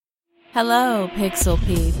Hello, Pixel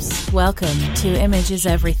Peeps. Welcome to Image is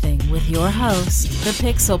Everything with your host, the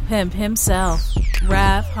Pixel Pimp himself,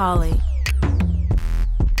 Rav Holly.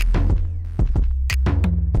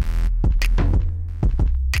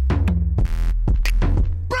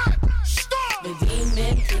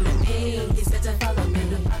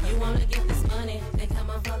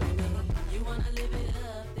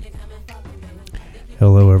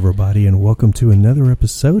 Hello everybody and welcome to another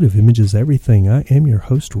episode of Image is Everything. I am your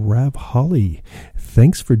host, Rav Holly.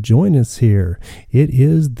 Thanks for joining us here. It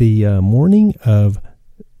is the morning of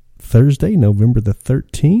Thursday, November the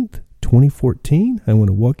 13th, 2014. I want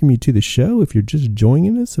to welcome you to the show. If you're just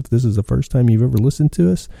joining us, if this is the first time you've ever listened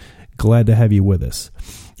to us, glad to have you with us.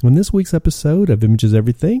 On this week's episode of Image is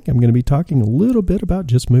Everything, I'm going to be talking a little bit about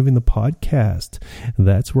just moving the podcast.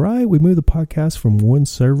 That's right, we move the podcast from one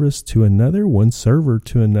service to another, one server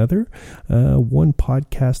to another, one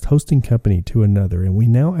podcast hosting company to another, and we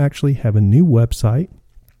now actually have a new website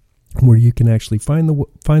where you can actually find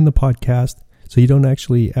the podcast, so you don't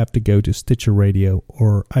actually have to go to Stitcher Radio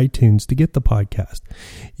or iTunes to get the podcast.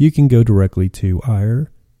 You can go directly to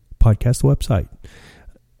our podcast website.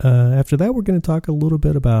 After that, we're going to talk a little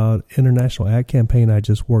bit about international ad campaign I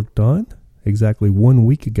just worked on. Exactly 1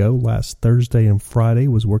 week ago, last Thursday and Friday,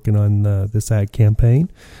 was working on this ad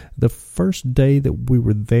campaign. The first day that we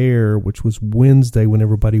were there, which was Wednesday when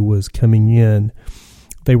everybody was coming in,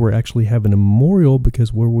 they were actually having a memorial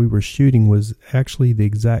because where we were shooting was actually the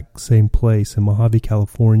exact same place in Mojave,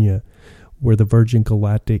 California, where the Virgin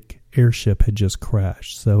Galactic airship had just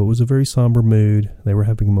crashed. So it was a very somber mood. They were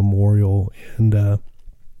having a memorial, and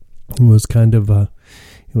it was kind of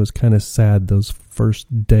sad those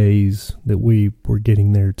first days that we were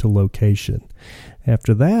getting there to location.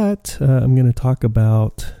 After that, I'm going to talk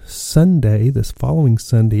about Sunday, this following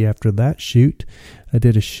Sunday after that shoot. I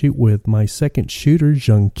did a shoot with my second shooter,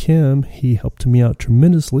 Jung Kim. He helped me out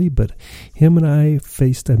tremendously, but him and I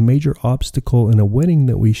faced a major obstacle in a wedding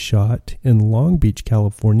that we shot in Long Beach,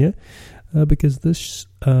 California, because this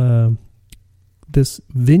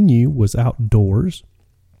venue was outdoors.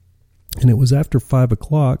 And it was after 5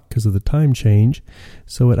 o'clock because of the time change.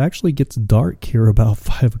 So it actually gets dark here about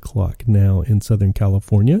 5 o'clock now in Southern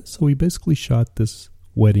California. So we basically shot this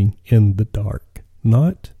wedding in the dark.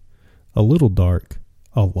 Not a little dark,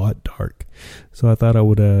 a lot dark. So I thought I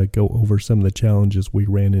would go over some of the challenges we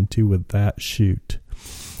ran into with that shoot.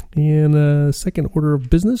 And second order of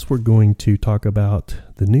business, we're going to talk about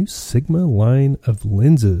the new Sigma line of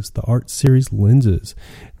lenses, the Art Series lenses.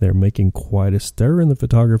 They're making quite a stir in the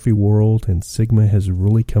photography world, and Sigma has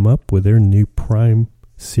really come up with their new Prime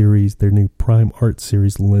series, their new Prime Art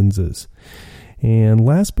Series lenses. And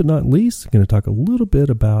last but not least, I'm going to talk a little bit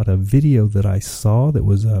about a video that I saw that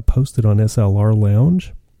was posted on SLR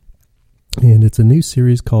Lounge. And it's a new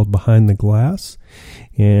series called Behind the Glass.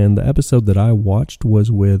 And the episode that I watched was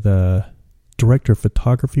with Director of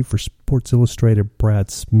Photography for Sports Illustrated, Brad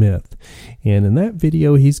Smith. And in that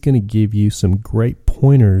video, he's going to give you some great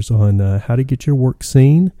pointers on how to get your work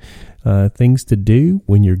seen, things to do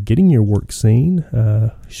when you're getting your work seen.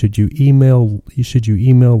 Should you email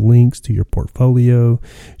links to your portfolio?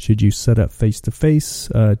 Should you set up face-to-face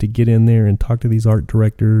to get in there and talk to these art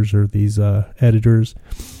directors or these editors?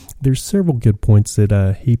 There's several good points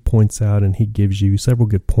that he points out, and he gives you several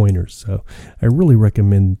good pointers. So I really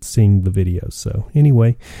recommend seeing the video. So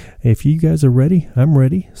anyway, if you guys are ready, I'm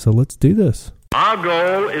ready. So let's do this. Our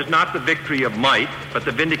goal is not the victory of might, but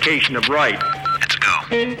the vindication of right. Let's go.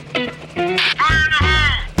 Fire in the hole!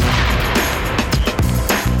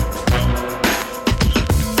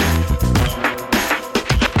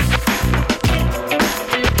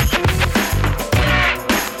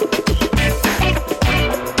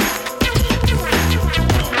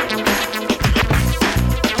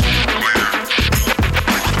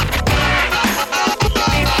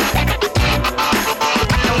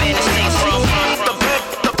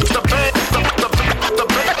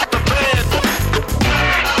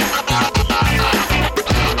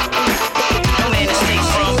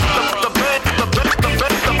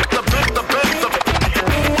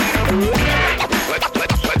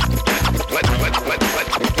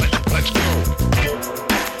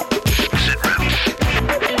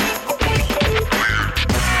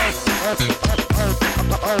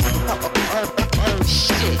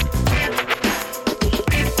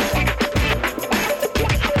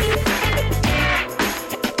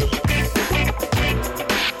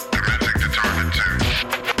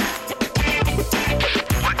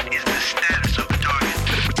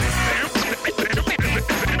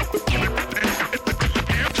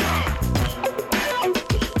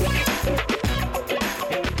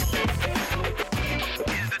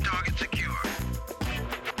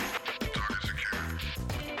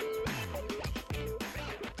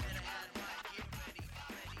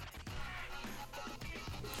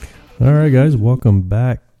 All right, guys, welcome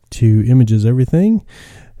back to Images Everything.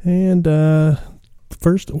 And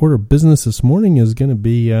first order of business this morning is going to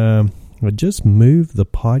be I just moved the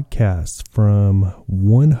podcast from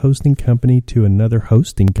one hosting company to another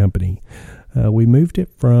hosting company. We moved it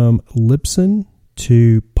from Libsyn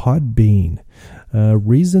to Podbean.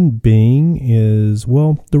 Reason being is,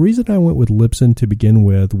 well, the reason I went with Libsyn to begin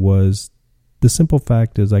with was the simple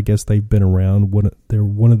fact is I guess they've been around. They're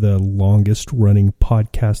one of the longest running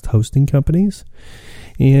podcast hosting companies.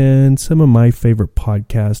 And some of my favorite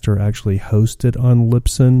podcasts are actually hosted on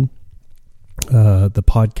Libsyn. The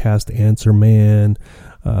podcast Answer Man,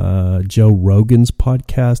 Joe Rogan's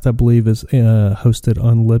podcast, I believe, is hosted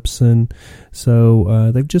on Libsyn.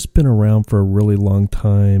 So they've just been around for a really long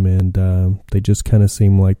time, and they just kind of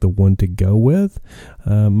seem like the one to go with.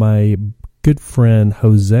 My good friend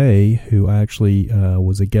Jose, who actually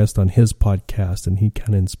was a guest on his podcast, and he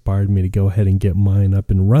kind of inspired me to go ahead and get mine up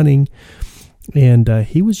and running. And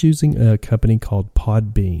he was using a company called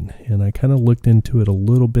Podbean, and I kind of looked into it a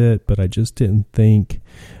little bit, but I just didn't think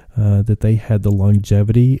that they had the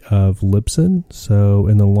longevity of Libsyn. So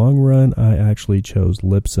in the long run, I actually chose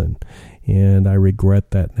Libsyn, and I regret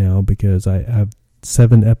that now because I have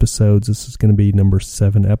 7 episodes. This is going to be number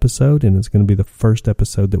 7 episode, and it's going to be the first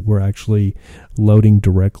episode that we're actually loading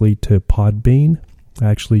directly to Podbean.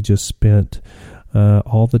 I actually just spent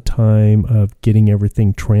all the time of getting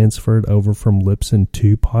everything transferred over from Libsyn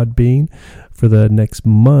to Podbean. For the next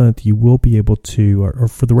month, you will be able to, or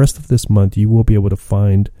for the rest of this month, you will be able to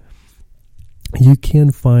find, you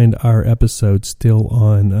can find our episodes still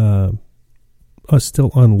on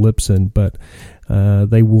Libsyn, but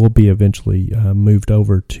they will be eventually moved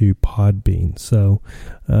over to Podbean. So,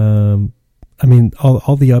 I mean,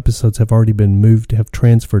 all the episodes have already been moved, have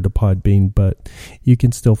transferred to Podbean, but you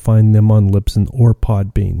can still find them on Libsyn or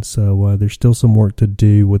Podbean. So there's still some work to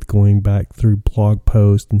do with going back through blog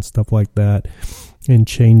posts and stuff like that and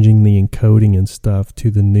changing the encoding and stuff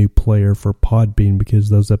to the new player for Podbean, because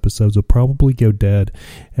those episodes will probably go dead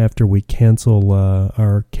after we cancel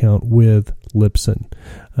our account with Libsyn.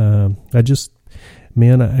 I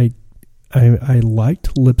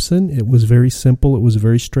liked Libsyn. It was very simple. It was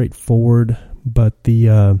very straightforward. But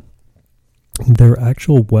their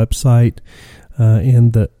actual website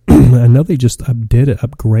and I know they just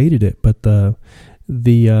upgraded it, but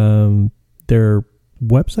their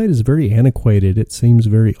website is very antiquated. It seems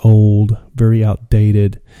very old, very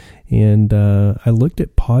outdated. And I looked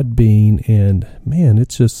at Podbean, and man,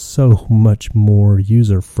 it's just so much more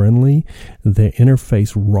user-friendly. The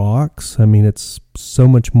interface rocks. I mean, it's so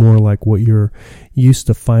much more like what you're used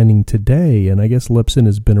to finding today. And I guess Libsyn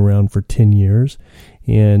has been around for 10 years,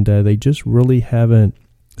 and they just really haven't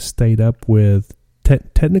stayed up with,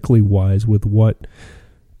 technically wise, with what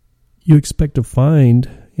you expect to find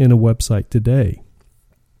in a website today.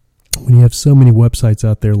 When you have so many websites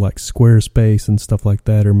out there like Squarespace and stuff like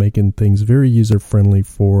that are making things very user-friendly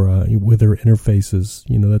for with their interfaces,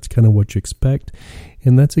 that's kind of what you expect.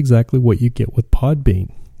 And that's exactly what you get with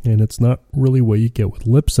Podbean. And it's not really what you get with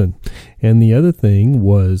Libsyn. And the other thing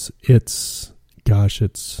was if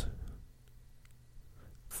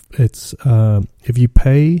you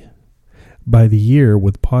pay by the year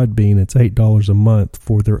with Podbean, it's $8 a month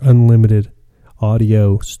for their unlimited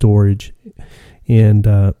audio storage and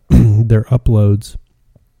their uploads.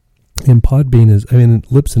 And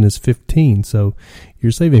Libsyn is $15, so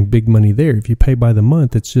you're saving big money there. If you pay by the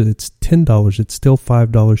month, it's $10. It's still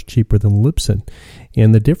 $5 cheaper than Libsyn.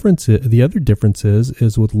 And the other difference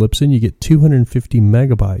is with Libsyn, you get 250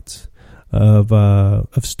 megabytes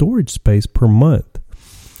of storage space per month.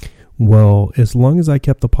 Well, as long as I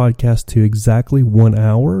kept the podcast to exactly 1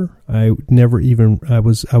 hour, I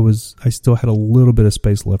still had a little bit of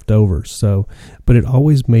space left over. So, but it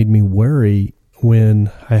always made me wary when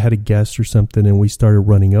I had a guest or something and we started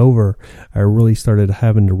running over. I really started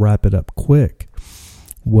having to wrap it up quick.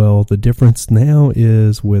 Well, the difference now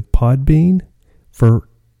is with Podbean, for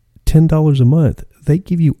 $10 a month, they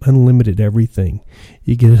give you unlimited everything.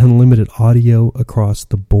 You get unlimited audio across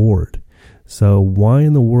the board. So why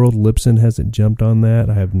in the world Libsyn hasn't jumped on that,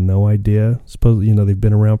 I have no idea. Suppose, they've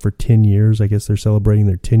been around for 10 years. I guess they're celebrating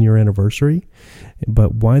their 10-year anniversary.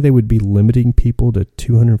 But why they would be limiting people to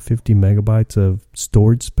 250 megabytes of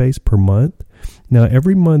storage space per month? Now,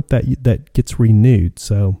 every month that gets renewed.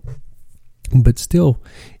 So, but still,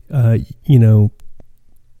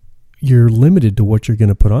 you're limited to what you're going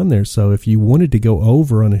to put on there. So if you wanted to go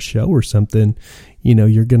over on a show or something,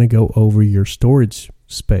 you're going to go over your storage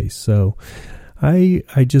space. So I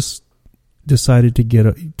just decided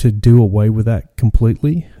to do away with that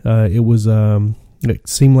completely. It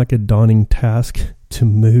seemed like a daunting task to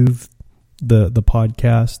move the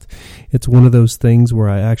podcast. It's one of those things where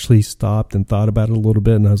I actually stopped and thought about it a little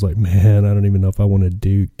bit, and I was like, man, I don't even know if I want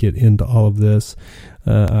to get into all of this.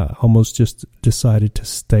 I almost just decided to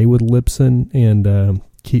stay with Libsyn and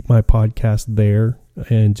keep my podcast there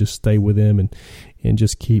and just stay with them and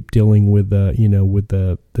just keep dealing with with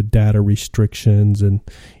the data restrictions and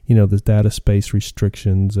the data space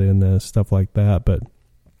restrictions and stuff like that. But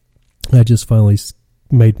I just finally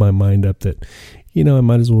made my mind up that I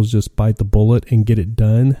might as well just bite the bullet and get it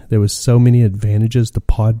done. There was so many advantages to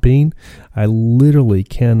Podbean. I literally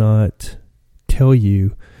cannot tell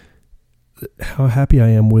you how happy I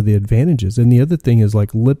am with the advantages. And the other thing is,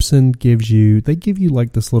 like, Libsyn give you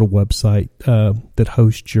like this little website that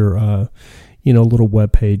hosts your little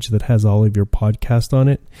web page that has all of your podcast on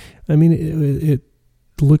it. I mean, it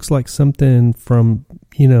looks like something from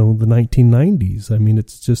the 1990s. I mean,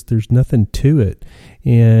 it's just, there's nothing to it.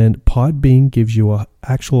 And Podbean gives you a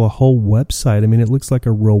whole website. I mean, it looks like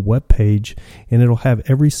a real web page, and it'll have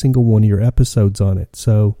every single one of your episodes on it.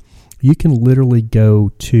 So you can literally go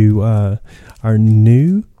to our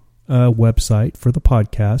new website for the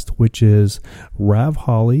podcast, which is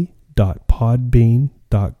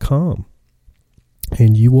ravholly.podbean.com,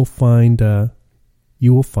 and you will find our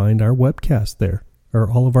webcast there, or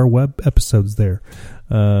all of our web episodes there.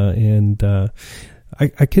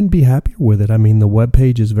 I couldn't be happier with it. I mean, the web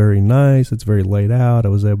page is very nice. It's very laid out. I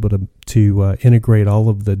was able to integrate all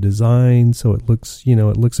of the design, so it looks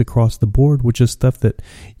across the board, which is stuff that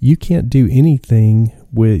you can't do anything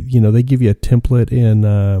with. They give you a template in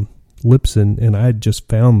Libsyn, and I had just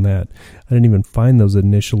found that. I didn't even find those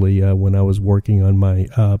initially when I was working on my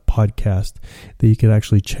podcast, that you could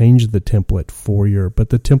actually change the template but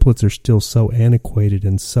the templates are still so antiquated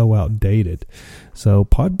and so outdated. So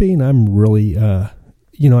Podbean, I'm really, I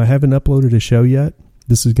haven't uploaded a show yet.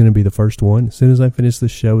 This is going to be the first one. As soon as I finish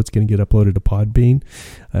this show, it's going to get uploaded to Podbean.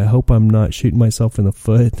 I hope I'm not shooting myself in the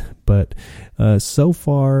foot, but so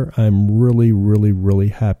far I'm really, really, really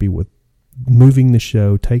happy with moving the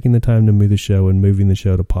show, taking the time to move the show and moving the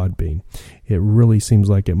show to Podbean. It really seems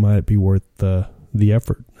like it might be worth the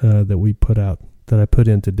effort that I put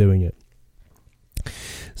into doing it.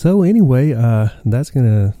 So anyway, I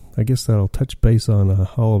guess that'll touch base on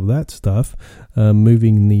all of that stuff.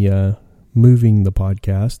 Moving the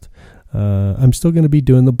podcast. I'm still going to be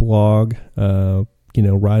doing the blog,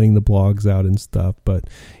 writing the blogs out and stuff, but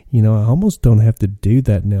I almost don't have to do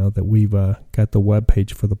that now that we've got the web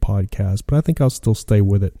page for the podcast, but I think I'll still stay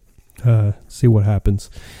with it, see what happens.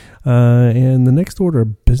 And the next order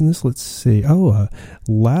of business, let's see.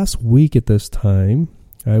 Last week at this time,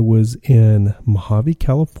 I was in Mojave,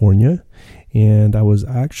 California, and I was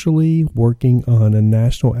actually working on a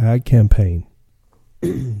national ad campaign.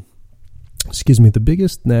 Excuse me, the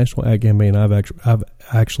biggest national ad campaign I've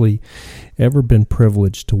actually ever been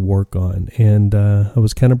privileged to work on. And I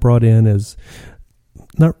was kind of brought in as,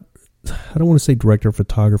 I don't want to say director of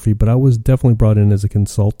photography, but I was definitely brought in as a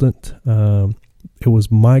consultant. It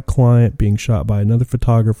was my client being shot by another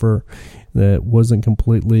photographer that wasn't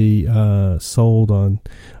completely sold on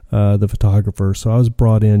the photographer. So I was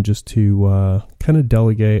brought in just to kind of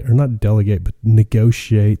but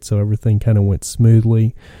negotiate so everything kind of went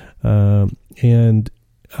smoothly. And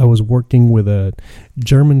I was working with a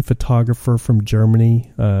German photographer from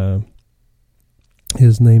Germany.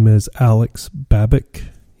 His name is Alex Babik,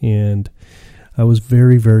 and I was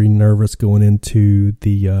very, very nervous going into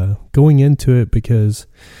it because,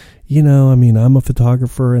 I'm a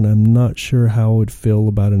photographer and I'm not sure how I would feel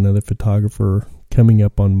about another photographer coming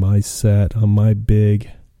up on my set, on my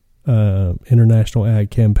big international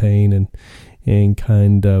ad campaign and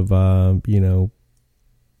kind of,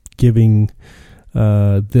 giving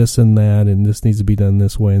this and that, and this needs to be done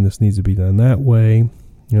this way and this needs to be done that way.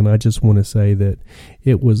 And I just want to say that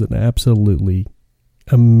it was an absolutely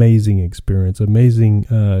amazing experience, amazing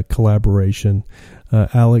collaboration.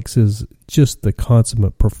 Alex is just the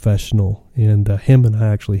consummate professional, and him and I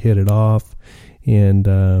actually hit it off. And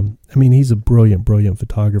he's a brilliant, brilliant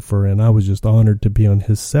photographer, and I was just honored to be on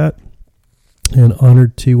his set and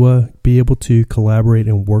honored to be able to collaborate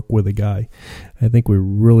and work with a guy. I think we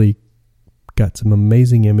really got some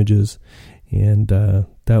amazing images, and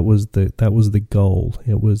that was the goal.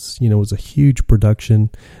 It was a huge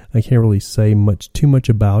production. I can't really say too much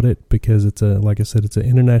about it because it's an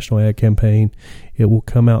international ad campaign. It will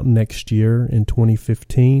come out next year in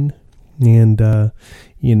 2015, and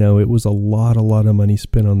it was a lot of money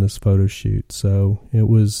spent on this photo shoot. So it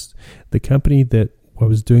was the company that I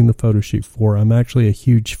was doing the photo shoot for. I'm actually a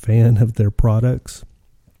huge fan of their products.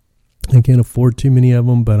 I can't afford too many of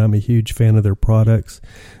them, but I'm a huge fan of their products.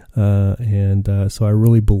 So I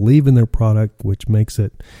really believe in their product, which makes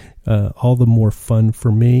it all the more fun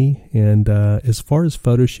for me. And as far as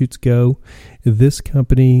photo shoots go, this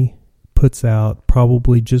company puts out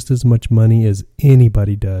probably just as much money as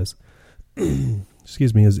anybody does.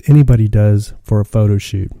 As anybody does for a photo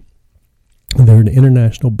shoot. They're an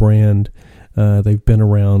international brand. They've been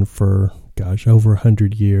around for, over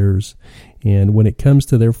 100 years. And when it comes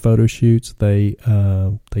to their photo shoots, they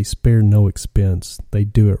spare no expense. They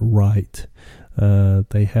do it right.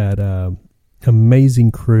 They had an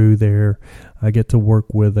amazing crew there. I get to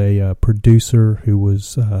work with a producer who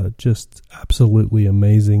was just absolutely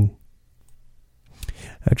amazing.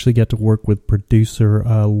 I actually get to work with producer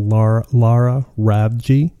Lara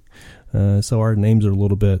Ravji. So our names are a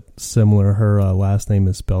little bit similar. Her last name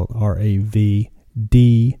is spelled Ravdjee,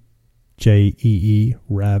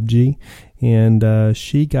 Ravji. And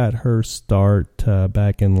she got her start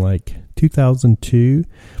back in like 2002,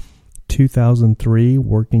 2003,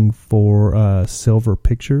 working for Silver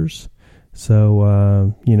Pictures.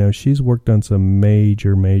 So, she's worked on some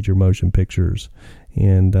major motion pictures.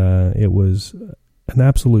 And it was an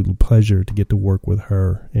absolute pleasure to get to work with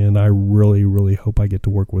her, and I really hope I get to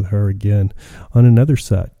work with her again on another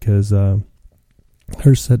set, because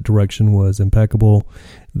her set direction was impeccable.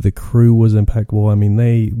 The crew was impeccable. I mean,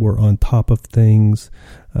 they were on top of things.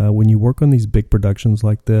 When you work on these big productions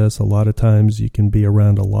like this, a lot of times you can be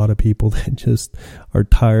around a lot of people that just are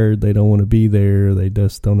tired. They don't want to be there. They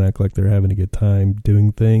just don't act like they're having a good time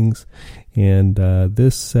doing things. And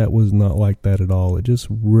this set was not like that at all. It just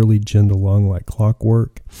really ginned along like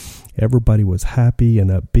clockwork. Everybody was happy and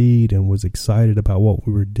upbeat and was excited about what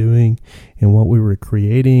we were doing and what we were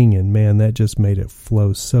creating. And man, that just made it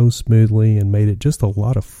flow so smoothly and made it just a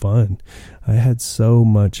lot of fun. I had so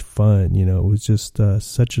much fun. It was just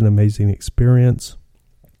such an amazing experience.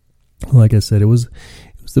 Like I said, it was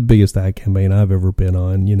the biggest ad campaign I've ever been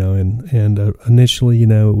on, and initially,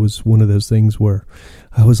 it was one of those things where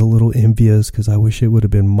I was a little envious because I wish it would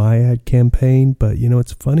have been my ad campaign. But,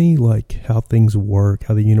 it's funny, like how things work,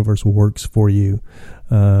 how the universe works for you.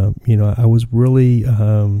 I was really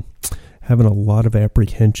having a lot of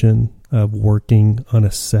apprehension of working on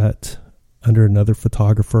a set under another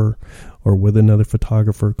photographer or with another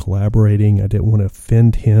photographer collaborating. I didn't want to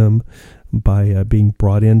offend him by being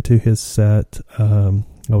brought into his set.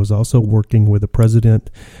 I was also working with the president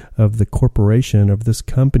of the corporation of this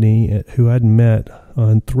company who I'd met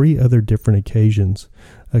on 3 other different occasions,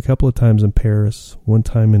 a couple of times in Paris, one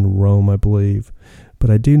time in Rome, I believe.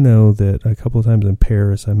 But I do know that a couple of times in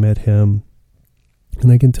Paris, I met him,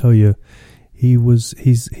 and I can tell you, he's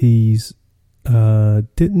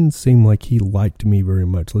didn't seem like he liked me very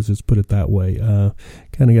much. Let's just put it that way.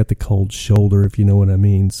 Kind of got the cold shoulder, if you know what I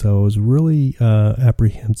mean. So I was really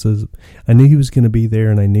apprehensive. I knew he was going to be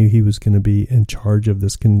there, and I knew he was going to be in charge of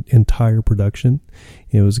this entire production.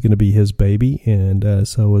 It was going to be his baby, and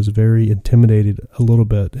so I was very a little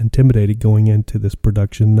bit intimidated going into this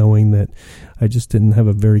production, knowing that I just didn't have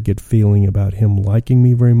a very good feeling about him liking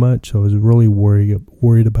me very much. So I was really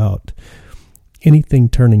worried about anything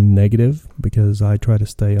turning negative, because I try to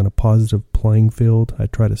stay on a positive playing field. I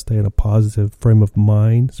try to stay in a positive frame of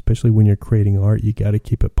mind, especially when you're creating art. You got to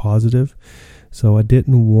keep it positive. So I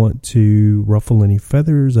didn't want to ruffle any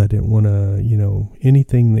feathers. I didn't want to,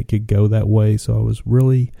 anything that could go that way. So I was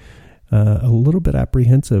really a little bit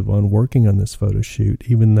apprehensive on working on this photo shoot,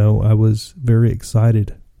 even though I was very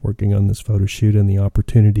excited working on this photo shoot and the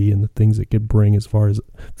opportunity and the things it could bring as far as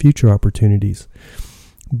future opportunities.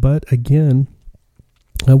 But again,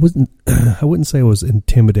 I wouldn't say I was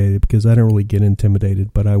intimidated, because I don't really get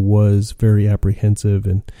intimidated, but I was very apprehensive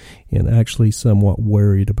and actually somewhat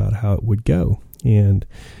worried about how it would go. And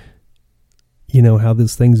how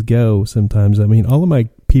these things go sometimes. I mean, all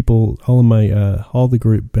the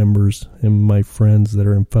group members and my friends that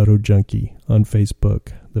are in Photo Junkie on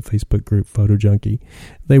Facebook, the Facebook group Photo Junkie,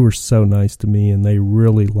 they were so nice to me, and they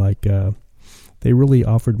really they really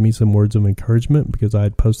offered me some words of encouragement, because I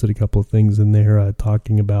had posted a couple of things in there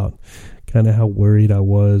talking about kind of how worried I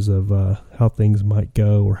was of how things might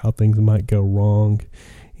go or how things might go wrong.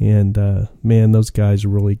 And man, those guys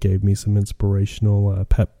really gave me some inspirational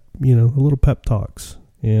pep, a little pep talks.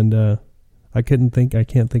 And I can't think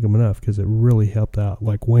of enough, because it really helped out.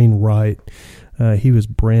 Like Wayne Wright, he was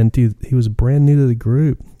brand new to the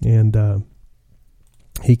group, and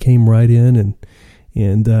he came right in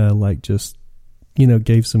and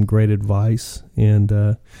gave some great advice, and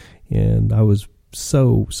I was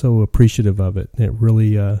so appreciative of it. It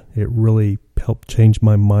really helped change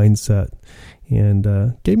my mindset and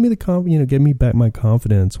gave me gave me back my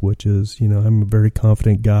confidence, which is, I'm a very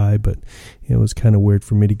confident guy, but it was kind of weird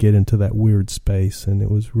for me to get into that weird space. And it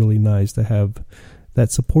was really nice to have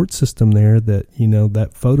that support system there that,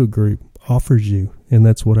 that photo group offers you. And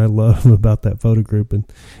that's what I love about that photo group and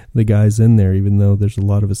the guys in there, even though there's a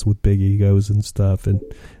lot of us with big egos and stuff. And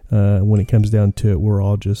when it comes down to it, we're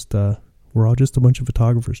all just a bunch of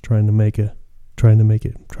photographers trying to make it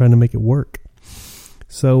work.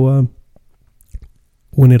 So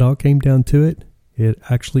when it all came down to it, it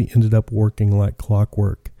actually ended up working like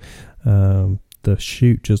clockwork. The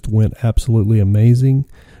shoot just went absolutely amazing.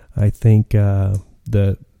 I think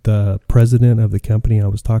the president of the company I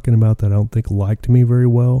was talking about that I don't think liked me very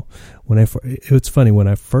well. It's funny, when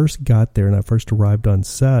I first got there and I first arrived on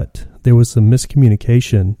set, there was some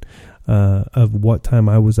miscommunication of what time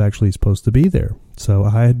I was actually supposed to be there. So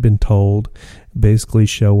I had been told basically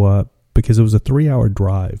show up because it was a 3-hour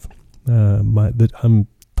drive. I'm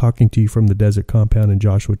talking to you from the Desert Compound in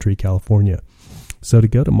Joshua Tree, California. So to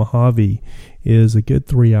go to Mojave is a good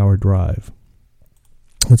 3-hour drive.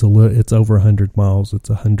 It's over 100 miles. It's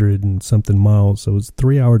 100 and something miles. So it's a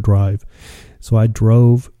 3-hour drive. So I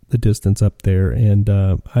drove the distance up there, and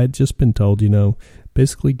I had just been told,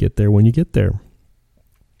 basically get there when you get there.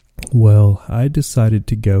 Well, I decided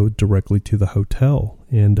to go directly to the hotel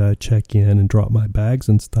and check in and drop my bags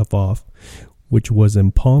and stuff off, which was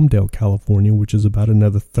in Palmdale, California, which is about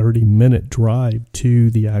another 30-minute drive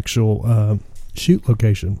to the actual shoot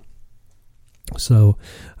location. So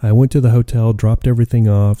I went to the hotel, dropped everything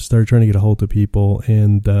off, started trying to get a hold of people,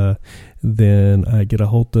 and then I get a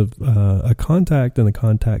hold of a contact, and the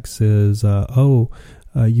contact says,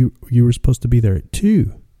 you were supposed to be there at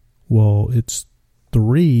 2. Well, it's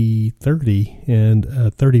 3:30 and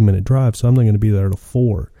a 30-minute drive, so I'm not going to be there till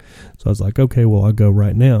 4. So I was like, okay, well, I'll go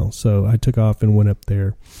right now. So I took off and went up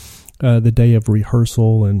there the day of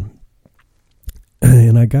rehearsal, and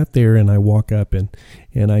I got there, and I walk up,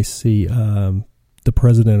 and I see the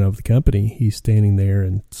president of the company. He's standing there,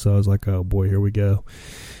 and so I was like, oh boy, here we go.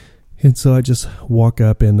 And so I just walk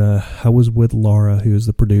up, and I was with Laura, who's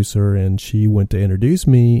the producer, and she went to introduce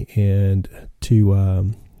me and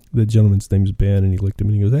to the gentleman's name's Ben, and he looked at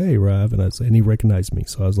me and he goes, hey, Rav, and he recognized me.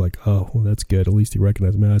 So I was like, oh, well, that's good. At least he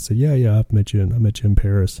recognized me. And I said, yeah, I met you in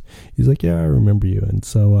Paris. He's like, yeah, I remember you. And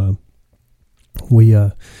so we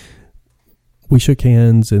shook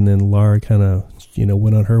hands, and then Laura kind of,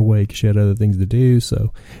 went on her way because she had other things to do.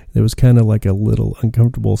 So there was kind of like a little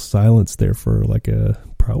uncomfortable silence there for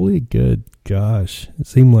probably a good, it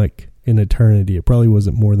seemed like an eternity. It probably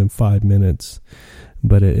wasn't more than 5 minutes,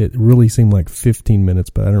 but it really seemed like 15 minutes,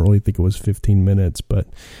 but I don't really think it was 15 minutes. But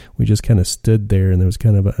we just kind of stood there, and there was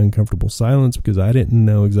kind of an uncomfortable silence because I didn't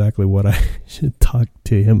know exactly what I should talk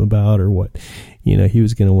to him about, or what, he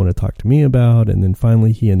was going to want to talk to me about. And then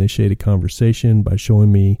finally he initiated conversation by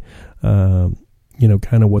showing me,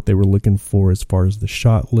 kind of what they were looking for as far as the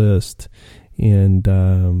shot list. And,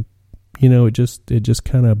 it just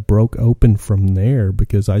kind of broke open from there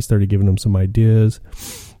because I started giving them some ideas.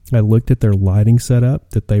 I looked at their lighting setup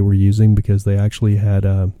that they were using because they actually had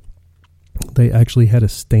a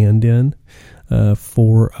stand-in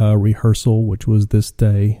for a rehearsal, which was this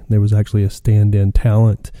day. There was actually a stand-in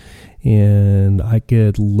talent, and I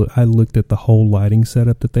looked at the whole lighting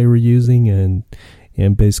setup that they were using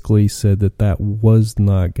and basically said that was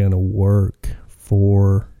not going to work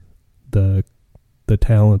for the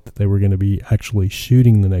talent that they were going to be actually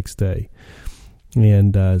shooting the next day.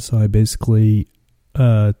 And so I basically,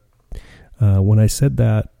 when I said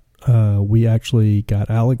that, we actually got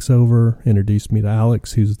Alex over, introduced me to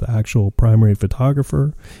Alex, who's the actual primary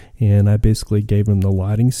photographer, and I basically gave him the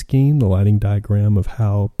lighting scheme, the lighting diagram of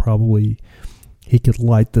how probably he could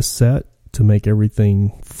light the set to make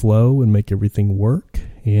everything flow and make everything work.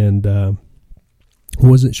 And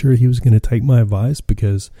wasn't sure he was going to take my advice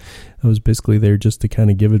because I was basically there just to kind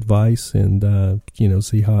of give advice and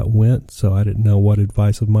see how it went. So I didn't know what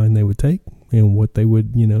advice of mine they would take and what they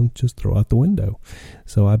would just throw out the window.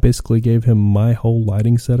 So I basically gave him my whole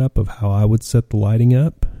lighting setup of how I would set the lighting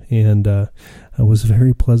up, and I was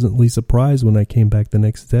very pleasantly surprised when I came back the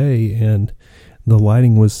next day and the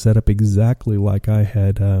lighting was set up exactly like I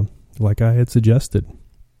had suggested.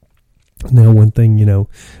 Now, one thing,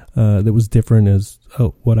 that was different is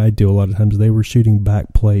what I do a lot of times. They were shooting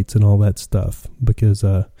back plates and all that stuff because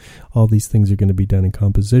all these things are going to be done in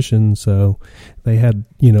composition. So they had,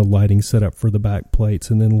 lighting set up for the back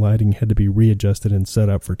plates, and then lighting had to be readjusted and set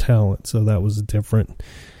up for talent. So that was different.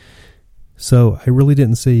 So I really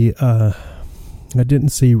didn't see, how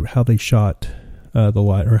they shot the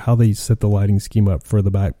light, or how they set the lighting scheme up for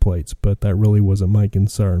the back plates, but that really wasn't my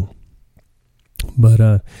concern. But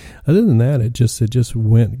other than that, it just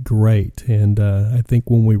went great. And I think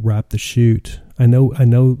when we wrapped the shoot, I know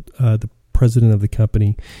the president of the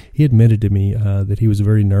company, he admitted to me that he was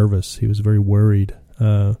very nervous. He was very worried.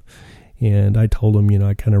 And I told him,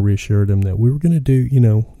 I kind of reassured him that we were going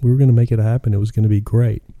to make it happen. It was going to be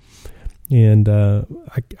great. And I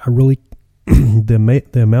really,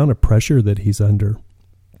 the amount of pressure that he's under,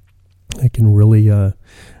 I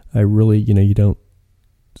really, you don't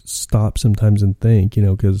stop sometimes and think,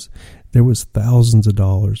 because there was thousands of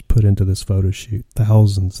dollars put into this photo shoot,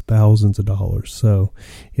 thousands of dollars. So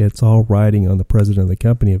it's all riding on the president of the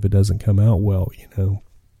company. If it doesn't come out well,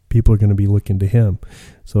 people are going to be looking to him.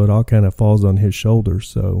 So it all kind of falls on his shoulders.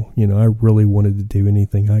 So, I really wanted to do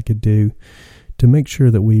anything I could do to make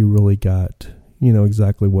sure that we really got,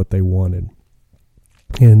 exactly what they wanted.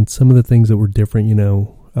 And some of the things that were different,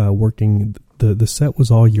 working, the set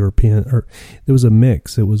was all European, or there was a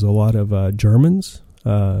mix. It was a lot of Germans.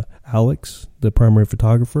 Alex, the primary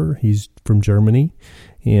photographer, he's from Germany.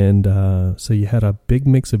 And so you had a big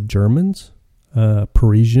mix of Germans,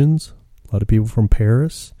 Parisians, a lot of people from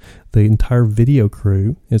Paris. The entire video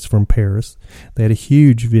crew is from Paris. They had a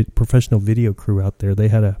huge professional video crew out there. They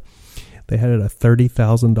had a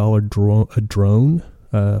 $30,000 drone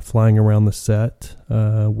flying around the set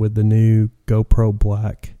with the new GoPro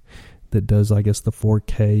Black that does, I guess, the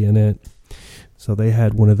 4K in it. So they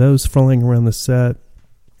had one of those flying around the set.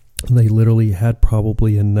 They literally had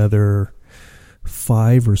probably another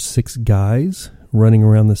 5 or 6 guys running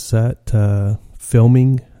around the set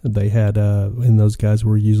filming. They had, and those guys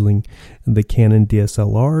were using the Canon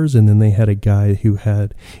DSLRs, and then they had a guy who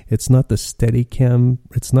had, it's not the Steadicam,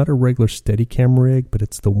 it's not a regular Steadicam rig, but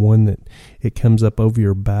it's the one that it comes up over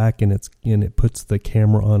your back, and it puts the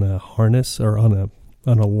camera on a harness or on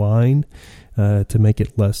a line to make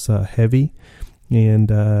it less heavy.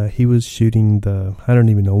 And he was shooting I don't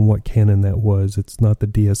even know what Canon that was. It's not the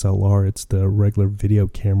DSLR, it's the regular video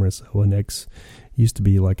camera. So used to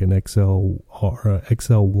be like an XL or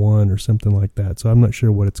XL1 or something like that. So I'm not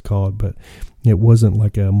sure what it's called, but it wasn't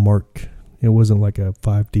like a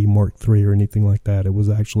 5D Mark III or anything like that. It was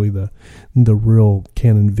actually the real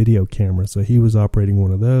Canon video camera. So he was operating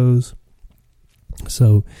one of those.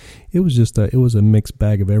 So it was just it was a mixed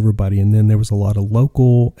bag of everybody. And then there was a lot of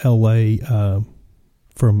local LA,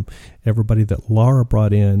 from everybody that Laura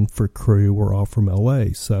brought in for crew were all from LA.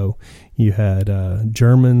 So you had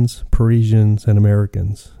Germans, Parisians, and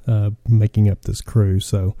Americans making up this crew.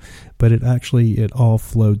 So, but it all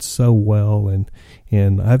flowed so well,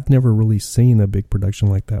 and I've never really seen a big production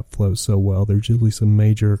like that flow so well. There's usually some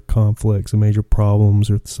major conflicts, some major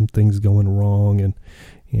problems, or some things going wrong,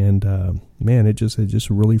 and man, it just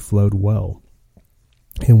really flowed well.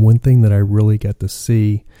 And one thing that I really got to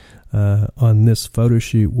see on this photo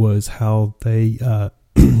shoot was how they,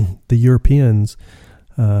 the Europeans,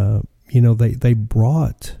 they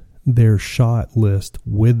brought their shot list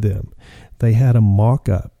with them. They had a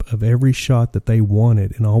mock-up of every shot that they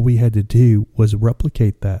wanted, and all we had to do was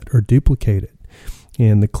replicate that or duplicate it.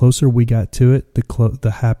 And the closer we got to it,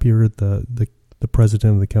 the happier the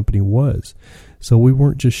president of the company was. So we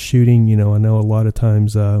weren't just shooting, I know a lot of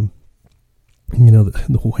times, the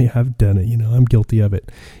way I've done it, I'm guilty of it.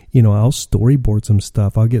 I'll storyboard some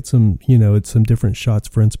stuff. I'll get some, it's some different shots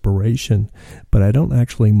for inspiration, but I don't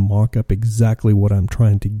actually mock up exactly what I'm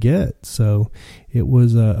trying to get. So it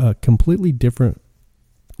was a completely different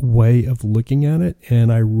way of looking at it, and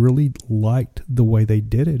I really liked the way they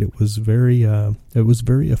did it. It was very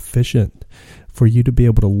efficient for you to be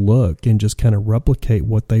able to look and just kind of replicate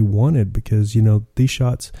what they wanted, because these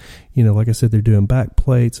shots, like I said, they're doing back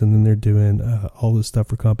plates, and then they're doing all this stuff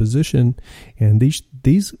for composition, and these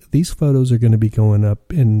photos are going to be going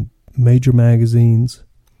up in major magazines,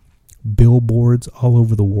 billboards all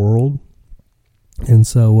over the world, and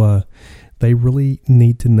so they really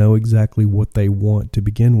need to know exactly what they want to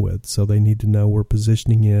begin with. So they need to know where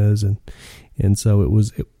positioning is, and so it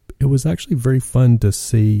was actually very fun to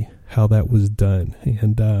see how that was done.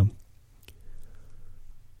 And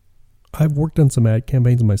I've worked on some ad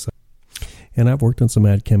campaigns myself,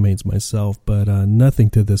 but nothing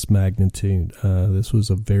to this magnitude. This was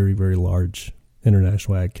a very, very large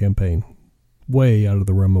international ad campaign, way out of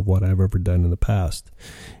the realm of what I've ever done in the past.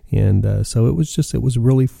 And so it was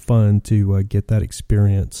really fun to get that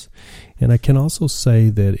experience. And I can also say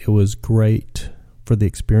that it was great for the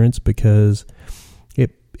experience, because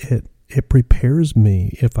it prepares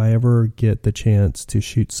me if I ever get the chance to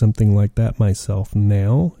shoot something like that myself.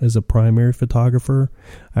 Now, as a primary photographer,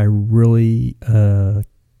 I really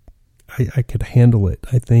I could handle it.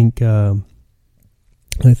 I think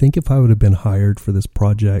if I would have been hired for this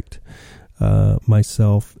project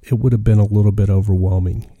myself, it would have been a little bit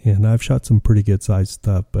overwhelming. And I've shot some pretty good sized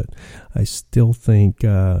stuff, but I still think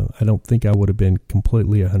I don't think I would have been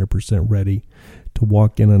completely 100% ready to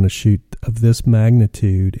walk in on a shoot of this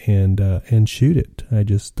magnitude and shoot it.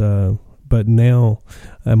 But now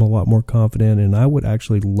I'm a lot more confident, and I would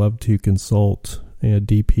actually love to consult a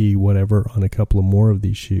DP, whatever, on a couple of more of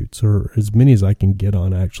these shoots, or as many as I can get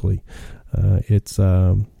on. Actually,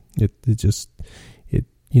 the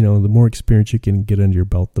more experience you can get under your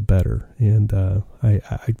belt, the better. And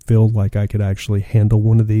I feel like I could actually handle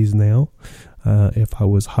one of these now if I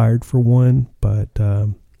was hired for one. But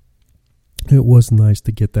it was nice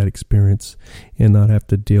to get that experience and not have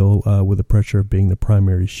to deal with the pressure of being the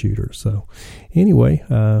primary shooter. So anyway,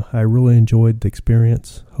 I really enjoyed the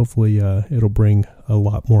experience. Hopefully it'll bring a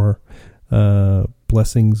lot more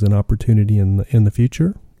blessings and opportunity in the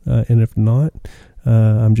future. And if not,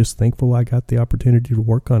 I'm just thankful I got the opportunity to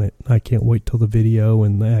work on it. I can't wait till the video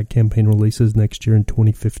and the ad campaign releases next year in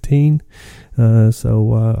 2015.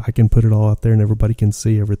 So I can put it all out there and everybody can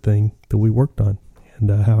see everything that we worked on and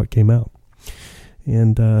how it came out.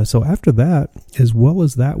 And so after that, as well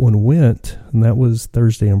as that one went, and that was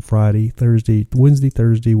Thursday and Friday. Wednesday,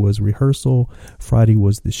 Thursday was rehearsal. Friday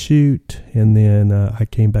was the shoot. And then I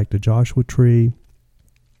came back to Joshua Tree.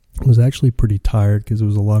 I was actually pretty tired because it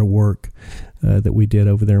was a lot of work that we did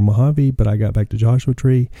over there in Mojave. But I got back to Joshua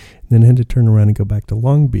Tree and then had to turn around and go back to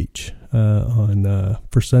Long Beach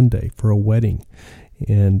for Sunday for a wedding.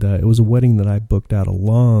 And it was a wedding that I booked out a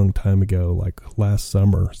long time ago, like last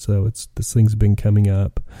summer. So this thing's been coming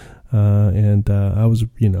up, and I was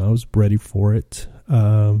ready for it.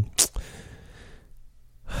 I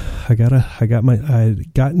had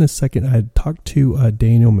talked to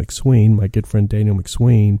Daniel McSween, my good friend Daniel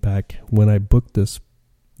McSween, back when I booked this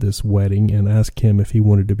wedding, and asked him if he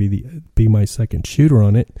wanted to be my second shooter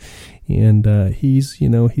on it. And he's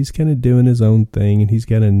kind of doing his own thing, and he's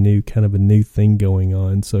got a new thing going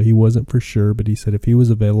on. So he wasn't for sure, but he said if he was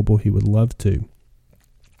available, he would love to.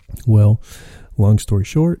 Well, long story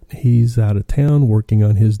short, he's out of town working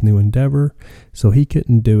on his new endeavor, so he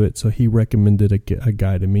couldn't do it. So he recommended a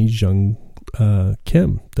guy to me, Jung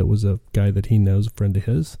Kim, that was a guy that he knows, a friend of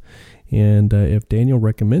his. And if Daniel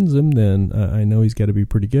recommends him, then I know he's got to be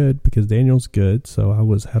pretty good, because Daniel's good. So I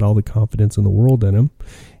had all the confidence in the world in him.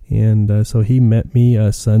 And so he met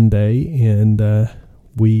me Sunday, and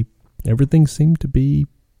everything seemed to be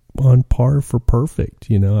on par for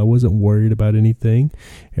perfect. I wasn't worried about anything.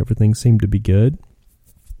 Everything seemed to be good.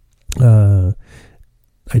 I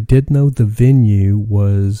did know the venue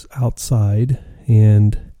was outside,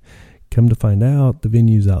 and come to find out, the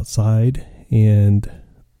venue's outside, and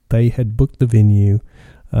they had booked the venue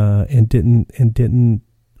and didn't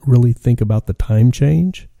really think about the time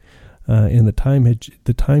change. And the time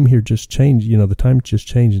here just changed. The time just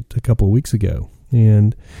changed a couple of weeks ago.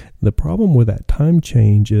 And the problem with that time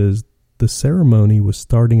change is the ceremony was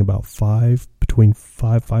starting about between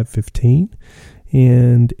 5:15,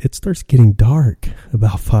 and it starts getting dark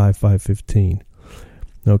about 5:15.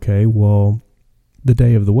 Okay, well, the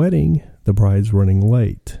day of the wedding, the bride's running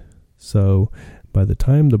late. So by the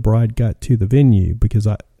time the bride got to the venue, because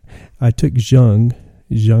I took Jung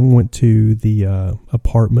went to the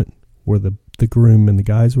apartment where the groom and the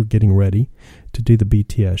guys were getting ready to do the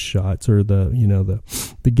BTS shots, or the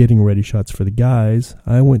getting ready shots for the guys.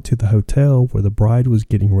 I went to the hotel where the bride was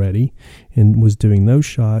getting ready and was doing those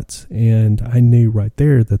shots, and I knew right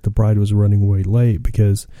there that the bride was running way late,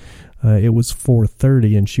 because it was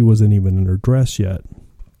 4:30 and she wasn't even in her dress yet.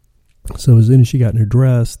 So as soon as she got in her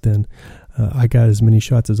dress, then I got as many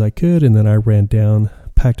shots as I could, and then I ran down,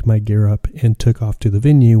 packed my gear up, and took off to the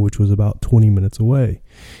venue, which was about 20 minutes away,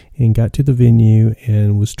 and got to the venue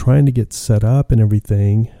and was trying to get set up and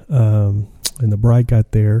everything. And the bride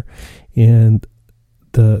got there, and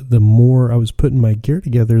the more I was putting my gear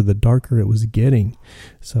together, the darker it was getting.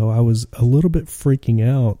 So I was a little bit freaking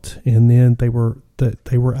out. And then they were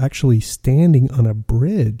actually standing on a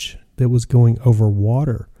bridge that was going over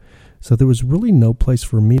water. So there was really no place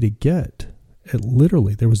for me to get.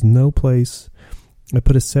 Literally, there was no place. I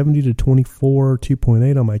put a 70-24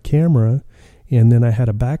 2.8 on my camera, and then I had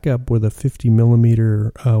a backup with a 50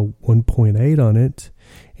 millimeter 1.8 on it.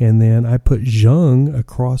 And then I put Jung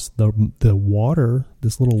across the water,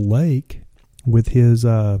 this little lake, with his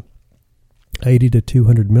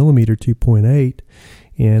 80-200 millimeter 2.8,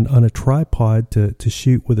 and on a tripod to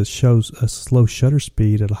shoot with a slow shutter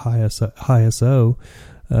speed at a high ISO.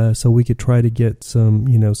 So we could try to get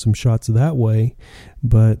some shots that way.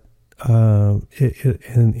 But I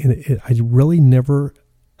really never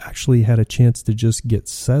actually had a chance to just get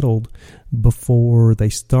settled before they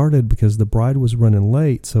started, because the bride was running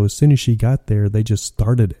late. So as soon as she got there, they just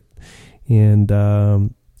started it. And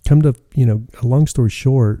come to, a long story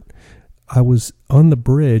short, I was on the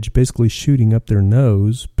bridge basically shooting up their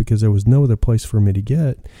nose because there was no other place for me to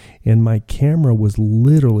get. And my camera was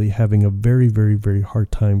literally having a very, very, very hard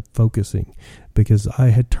time focusing because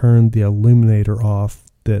I had turned the illuminator off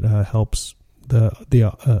that helps the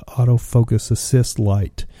autofocus assist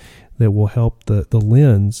light that will help the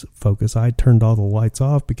lens focus. I turned all the lights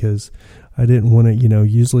off because I didn't want to,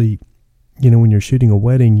 usually, when you're shooting a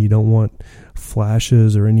wedding, you don't want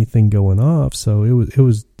flashes or anything going off. So it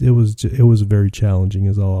was very challenging,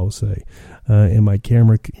 is all I'll say. And my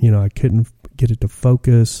camera, I couldn't get it to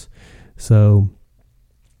focus. So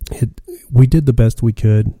we did the best we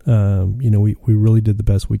could. We really did the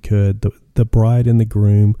best we could. The bride and the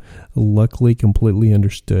groom luckily completely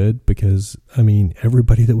understood because,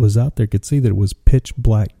 everybody that was out there could see that it was pitch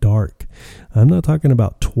black dark. I'm not talking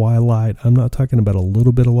about twilight. I'm not talking about a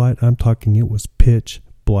little bit of light. I'm talking it was pitch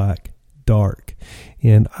black dark.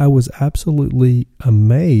 And I was absolutely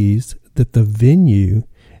amazed that the venue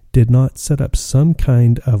did not set up some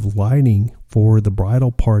kind of lighting for the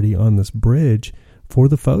bridal party on this bridge for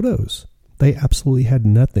the photos. They absolutely had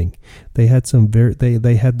nothing. They had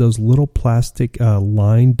they had those little plastic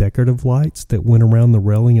line decorative lights that went around the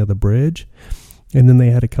railing of the bridge. And then they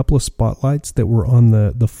had a couple of spotlights that were on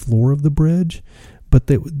the floor of the bridge, but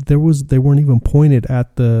they weren't even pointed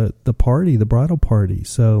at the party, the bridal party.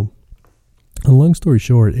 So, a long story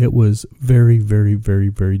short, it was very, very, very,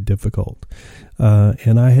 very difficult.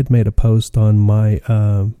 And I had made a post on my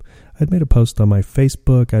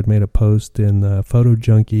Facebook. I'd made a post in Photo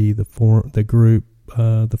Junkie, the group,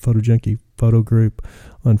 the Photo Junkie photo group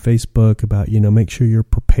on Facebook about, make sure you're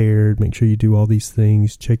prepared, make sure you do all these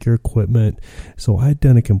things, check your equipment. So I'd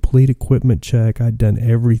done a complete equipment check. I'd done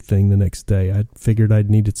everything the next day. I figured I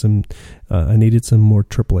needed some more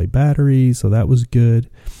AAA batteries, so that was good.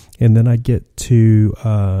 And then I get to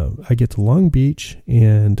Long Beach,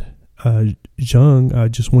 and Zhang, I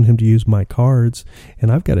just want him to use my cards,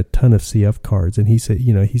 and I've got a ton of CF cards, and he said,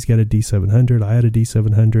 he's got a D700, I had a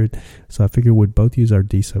D700, so I figured we'd both use our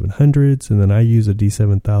D700s, and then I use a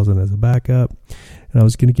D7000 as a backup, and I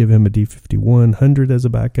was going to give him a D5100 as a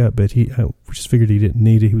backup, but I just figured he didn't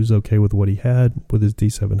need it. He was okay with what he had with his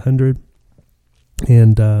D700,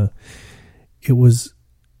 and it was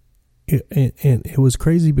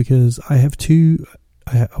crazy because I have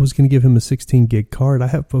I was going to give him a 16 gig card. I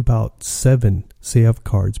have about 7 CF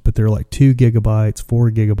cards, but they're like 2 gigabytes, 4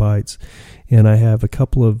 gigabytes, and I have a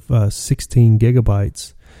couple of 16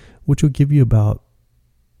 gigabytes, which will give you about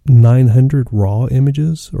 900 raw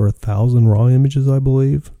images or 1,000 raw images, I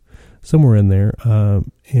believe, somewhere in there,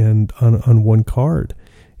 and on one card.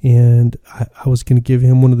 And I was going to give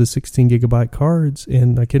him one of the 16 gigabyte cards,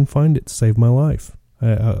 and I couldn't find it to save my life.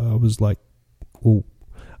 I was like, well,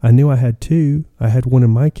 I knew I had 2. I had one in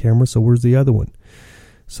my camera, so where's the other one?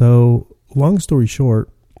 So, long story short,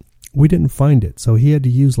 we didn't find it. So he had to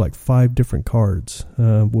use like 5 different cards,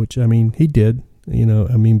 which, he did,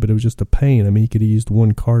 but it was just a pain. He could have used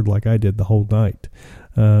one card like I did the whole night.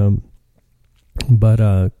 But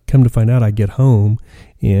come to find out, I get home,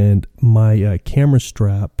 and my camera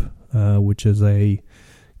strap, which is I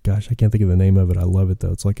can't think of the name of it. I love it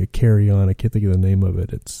though. It's like a carry-on. I can't think of the name of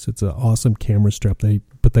it. It's an awesome camera strap.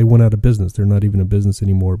 But they went out of business. They're not even in business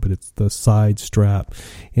anymore, but it's the side strap,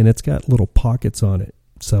 and it's got little pockets on it.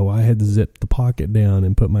 So I had to zip the pocket down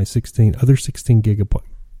and put my 16 gigabyte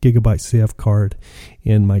CF card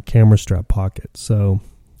in my camera strap pocket. So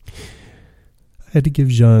I had to give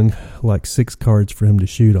Zhang like 6 cards for him to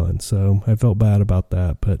shoot on. So I felt bad about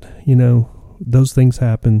that, but those things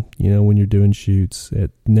happen, when you're doing shoots.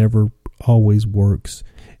 It never always works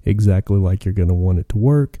exactly like you're going to want it to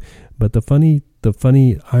work. But the funny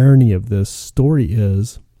irony of this story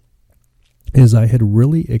is I had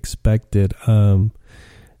really expected, I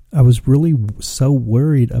was really so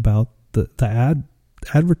worried about the ad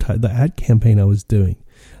campaign I was doing.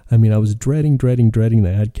 I was dreading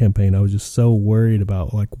the ad campaign. I was just so worried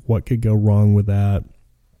about like what could go wrong with that.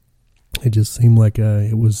 It just seemed like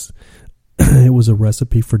it was a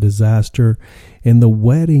recipe for disaster. And the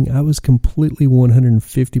wedding, I was completely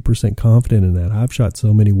 150% confident in that. I've shot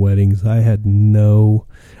so many weddings. I had no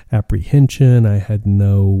apprehension. I had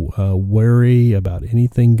no worry about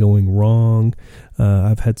anything going wrong.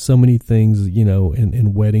 I've had so many things,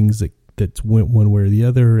 in weddings that went one way or the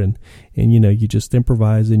other. And you just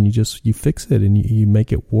improvise and you fix it and you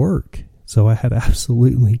make it work. So I had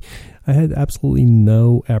absolutely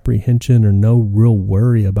no apprehension or no real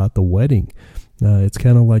worry about the wedding. It's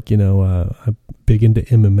kind of like, I'm big into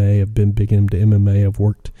MMA. I've been big into MMA. I've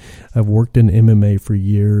worked in MMA for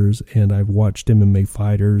years, and I've watched MMA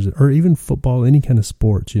fighters, or even football, any kind of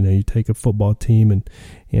sports. You take a football team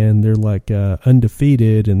and they're like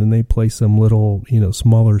undefeated, and then they play some little,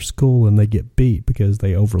 smaller school, and they get beat because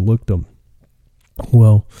they overlooked them.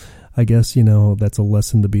 Well, I guess, that's a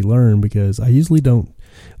lesson to be learned, because I usually don't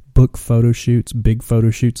book big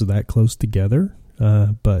photo shoots that close together.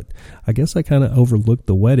 But I guess I kind of overlooked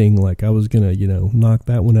the wedding. Like I was going to, knock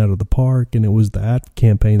that one out of the park. And it was the ad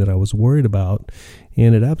campaign that I was worried about.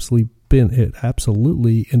 And it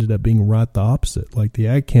absolutely ended up being right the opposite. Like the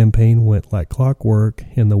ad campaign went like clockwork,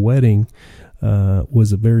 and the wedding,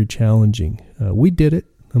 was a very challenging. We did it.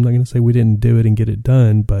 I'm not going to say we didn't do it and get it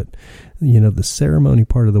done, but the ceremony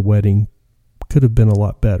part of the wedding could have been a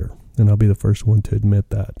lot better. And I'll be the first one to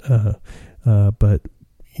admit that. But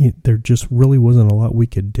there just really wasn't a lot we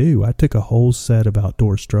could do. I took a whole set of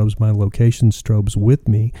outdoor strobes, my location strobes, with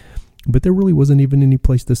me, but there really wasn't even any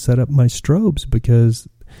place to set up my strobes, because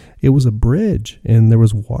it was a bridge and there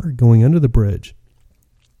was water going under the bridge.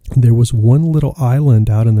 There was one little island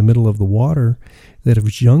out in the middle of the water that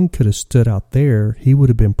if Jung could have stood out there, he would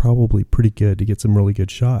have been probably pretty good to get some really good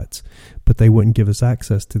shots, but they wouldn't give us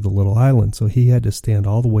access to the little island. So he had to stand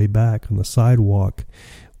all the way back on the sidewalk,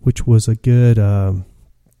 which was a good,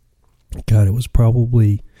 it was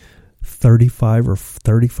probably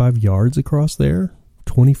 35 yards across there,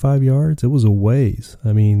 25 yards. It was a ways.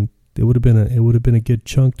 I mean, it would have been a good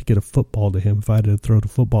chunk to get a football to him if I had to throw the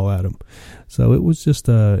football at him. So it was just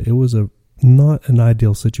not an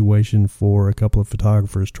ideal situation for a couple of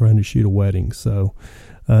photographers trying to shoot a wedding. So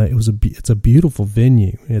it's a beautiful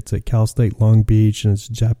venue. It's at Cal State Long Beach, and it's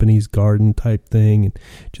a Japanese garden type thing, and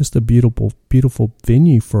just a beautiful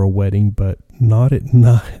venue for a wedding, but not at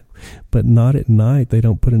night. They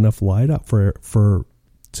don't put enough light out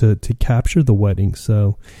to capture the wedding.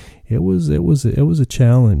 So it was a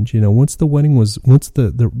challenge. Once the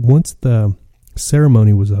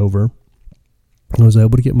ceremony was over, I was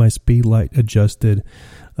able to get my speed light adjusted,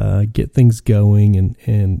 get things going,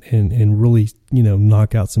 and really,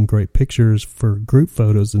 knock out some great pictures for group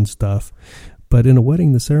photos and stuff. But in a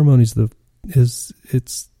wedding, the ceremony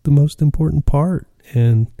it's the most important part.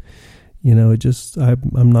 And,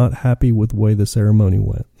 I'm not happy with the way the ceremony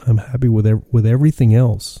went. I'm happy with everything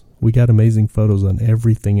else. We got amazing photos on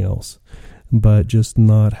everything else, but just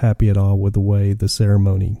not happy at all with the way the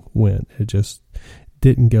ceremony went. It just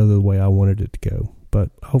didn't go the way I wanted it to go.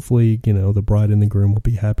 But hopefully, the bride and the groom will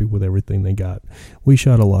be happy with everything they got. We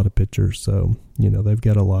shot a lot of pictures, so, they've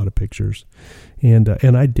got a lot of pictures. And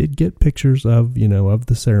I did get pictures of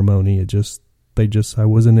the ceremony. I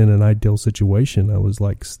wasn't in an ideal situation. I was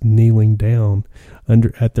like kneeling down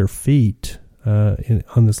at their feet,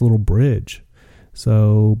 on this little bridge.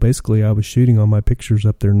 So basically I was shooting all my pictures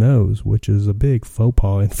up their nose, which is a big faux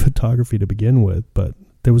pas in photography to begin with, but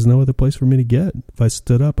there was no other place for me to get. If I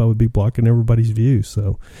stood up, I would be blocking everybody's view.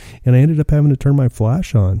 So, and I ended up having to turn my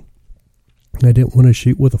flash on. I didn't want to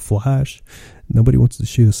shoot with a flash. Nobody wants to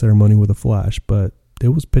shoot a ceremony with a flash, but it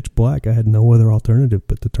was pitch black. I had no other alternative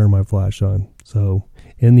but to turn my flash on. So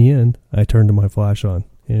in the end, I turned my flash on,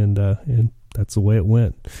 and that's the way it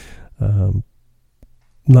went.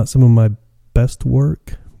 Not some of my best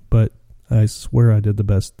work, but I swear I did the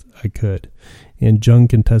best I could. And Jung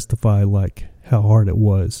can testify like how hard it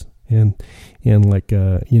was, and like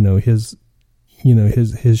his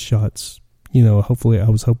shots. Hopefully I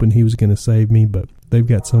was hoping he was going to save me, but they've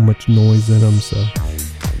got so much noise in them, so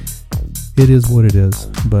it is what it is.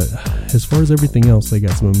 But as far as everything else, they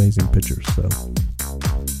got some amazing pictures. So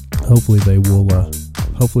hopefully they will.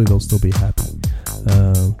 Hopefully they'll still be happy.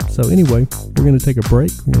 So anyway, we're going to take a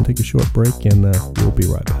break. We're going to take a short break, and we'll be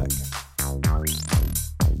right back.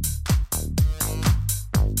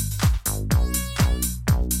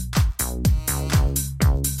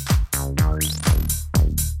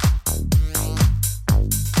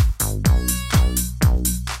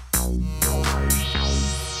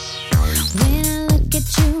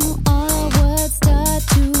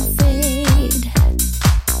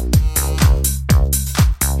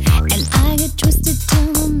 Twisted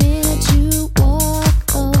till the minute you walk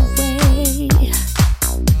away.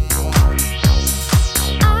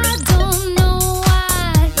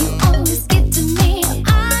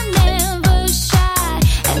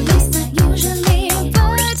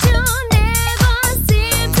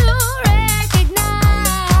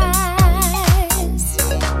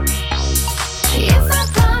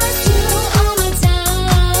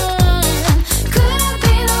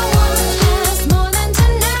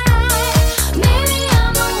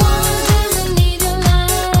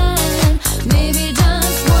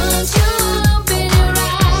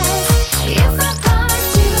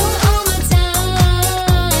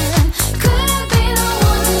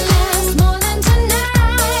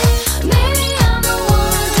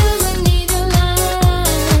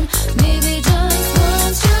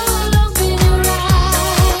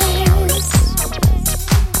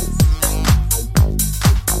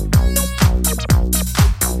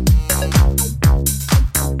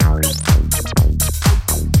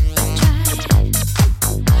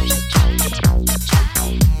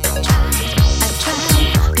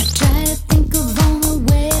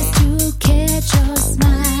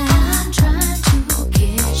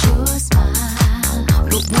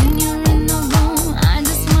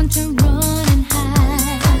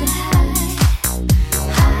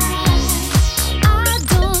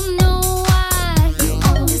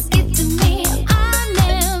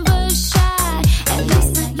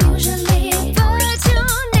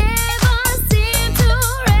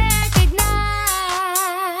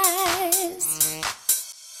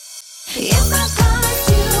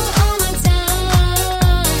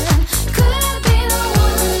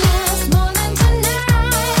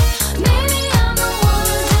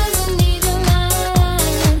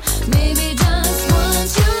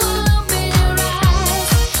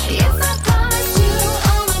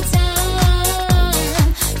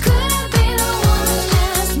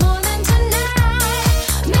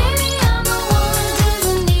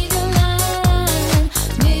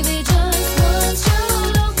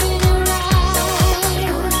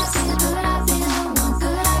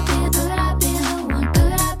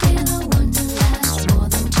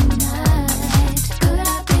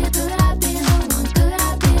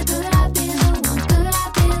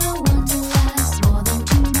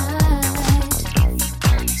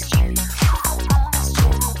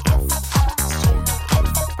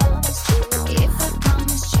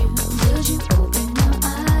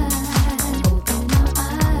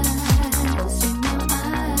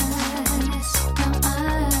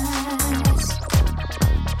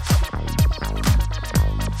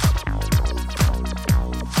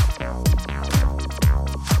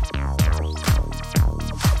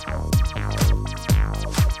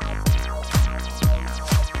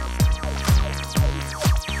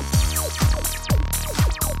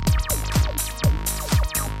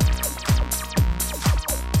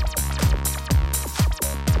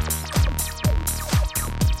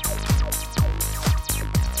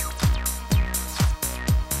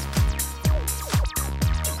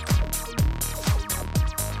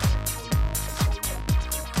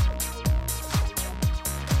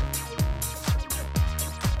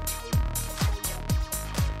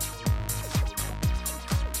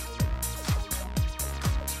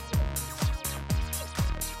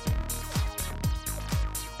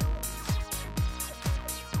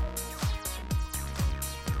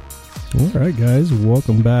 All right, guys,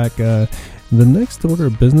 welcome back. The next order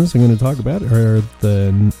of business I'm going to talk about are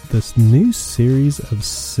this new series of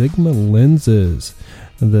Sigma lenses,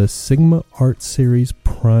 the Sigma Art Series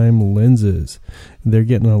Prime lenses. They're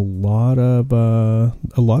getting a lot of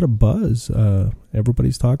buzz.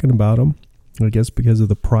 Everybody's talking about them, I guess, because of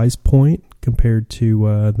the price point compared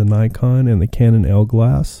to the Nikon and the Canon L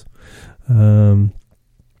glass.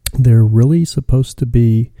 They're really supposed to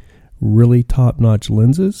be really top-notch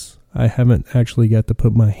lenses. I haven't actually got to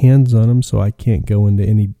put my hands on them, so I can't delve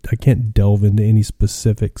into any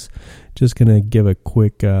specifics. Just going to give a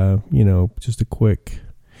quick, just a quick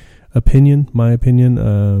opinion, my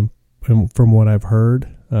opinion, from what I've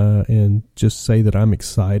heard, and just say that I'm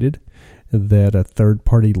excited that a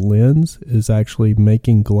third-party lens is actually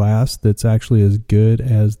making glass that's actually as good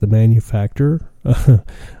as the manufacturer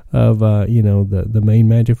of the main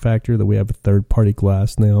manufacturer, that we have a third-party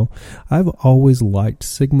glass now. I've always liked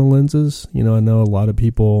Sigma lenses. I know a lot of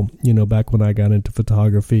people, back when I got into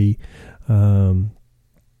photography, all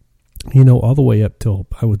the way up till,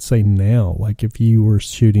 I would say now, like if you were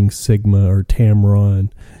shooting Sigma or Tamron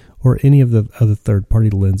or any of the other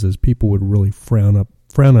third-party lenses, people would really frown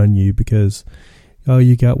on you because, oh,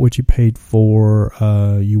 you got what you paid for.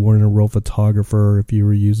 You weren't a real photographer if you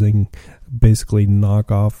were using basically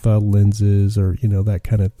knockoff lenses or, that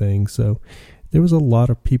kind of thing. So there was a lot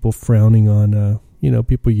of people frowning on,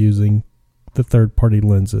 people using the third-party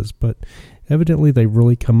lenses. But evidently they've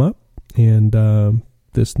really come up. And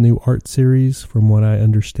this new art series, from what I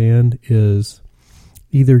understand, is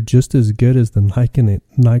either just as good as the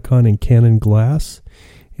Nikon and Canon glass,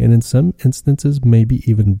 and in some instances maybe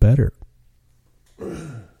even better.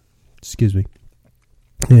 Excuse me.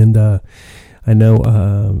 And I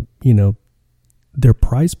know, their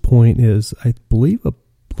price point is, I believe,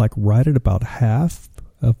 like right at about half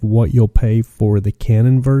of what you'll pay for the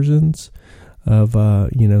Canon versions of,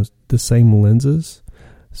 the same lenses.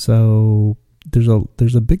 So there's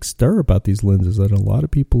a big stir about these lenses, and a lot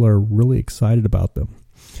of people are really excited about them.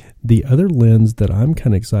 The other lens that I'm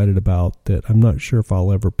kind of excited about, that I'm not sure if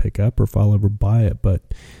I'll ever pick up or if I'll ever buy it, but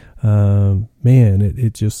man,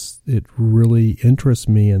 it really interests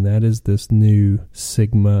me, and that is this new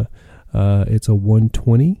Sigma. It's a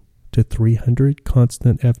 120 to 300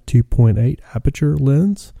 constant f2.8 aperture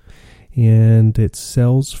lens, and it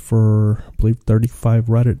sells for, I believe, right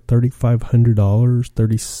at $3,500,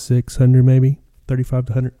 $3,600 maybe,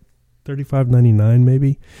 $3,599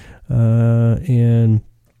 maybe, and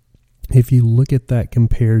if you look at that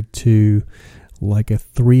compared to like a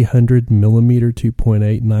 300 millimeter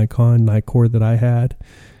 2.8 Nikon Nikkor that I had,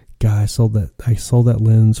 guy, I sold that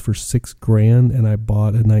lens for $6,000, and I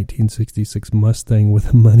bought a 1966 Mustang with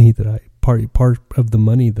the money that part of the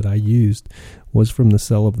money that I used was from the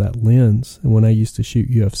sale of that lens. And when I used to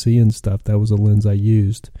shoot UFC and stuff, that was a lens I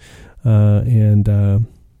used. And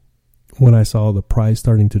when I saw the price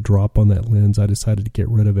starting to drop on that lens, I decided to get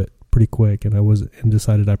rid of it pretty quick, and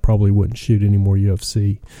decided I probably wouldn't shoot any more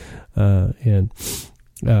UFC.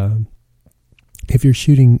 If you're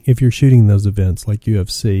shooting those events like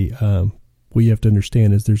UFC, what you have to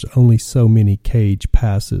understand is there's only so many cage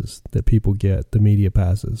passes that people get, the media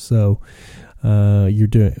passes. So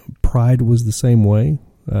Pride was the same way.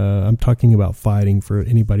 I'm talking about fighting for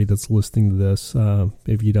anybody that's listening to this.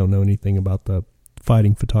 If you don't know anything about the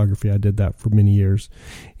fighting photography, I did that for many years,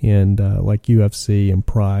 and like UFC and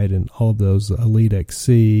Pride and all of those, Elite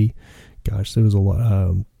XC, gosh, there was a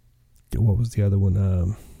lot. What was the other one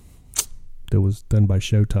that was done by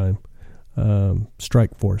Showtime?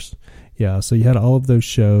 Strike Force. Yeah, so you had all of those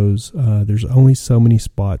shows. There's only so many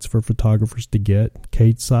spots for photographers to get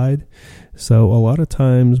cage side, so a lot of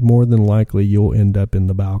times, more than likely, you'll end up in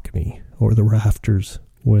the balcony or the rafters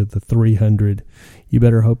with the 300. You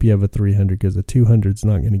better hope you have a 300, because a 200 is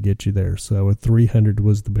not going to get you there. So a 300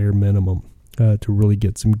 was the bare minimum to really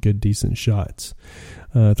get some good, decent shots.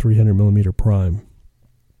 300 millimeter prime.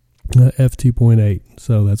 F2.8,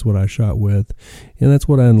 so that's what I shot with, and that's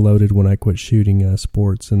what I unloaded when I quit shooting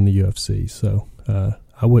sports in the UFC. So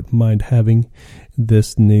I wouldn't mind having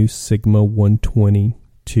this new Sigma 120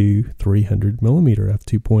 to 300 millimeter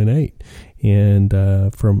f2.8, and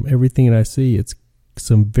from everything that I see, it's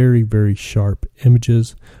some very, very sharp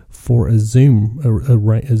images for a zoom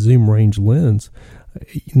range lens.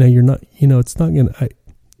 Now you're not, it's not gonna.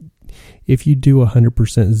 If you do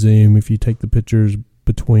 100% zoom, if you take the pictures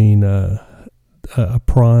between a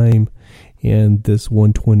prime and this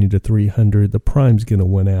 120 to 300, the prime's going to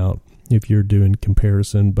win out if you're doing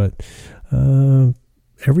comparison. But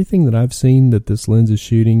everything that I've seen that this lens is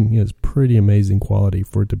shooting is pretty amazing quality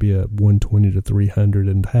for it to be a 120 to 300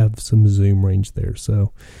 and have some zoom range there.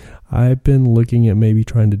 So I've been looking at maybe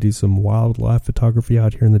trying to do some wildlife photography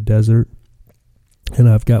out here in the desert. And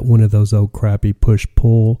I've got one of those old crappy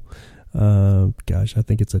push-pull. I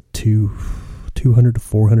think it's a 200 to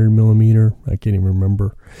 400 millimeter. I can't even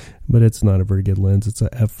remember. But it's not a very good lens. It's a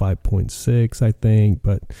f5.6, I think.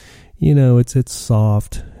 But, it's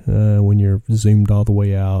soft when you're zoomed all the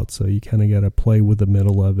way out. So you kind of got to play with the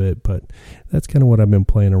middle of it. But that's kind of what I've been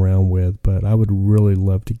playing around with. But I would really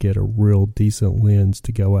love to get a real decent lens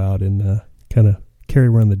to go out and kind of carry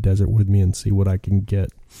around the desert with me and see what I can get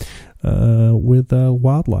with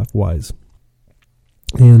wildlife wise.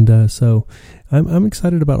 And so I'm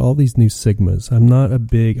excited about all these new Sigmas.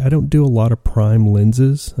 I don't do a lot of prime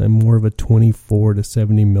lenses. I'm more of a 24 to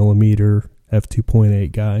 70 millimeter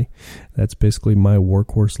f2.8 guy. That's basically my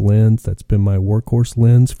workhorse lens. That's been my workhorse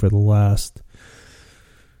lens for the last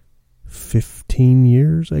 15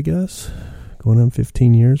 years, I guess. Going on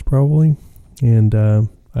 15 years probably. And I'm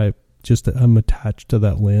attached to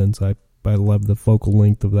that lens. I love the focal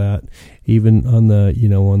length of that. Even on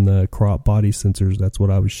the crop body sensors, that's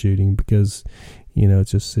what I was shooting because,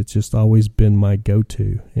 it's just always been my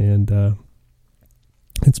go-to, and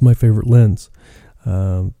it's my favorite lens.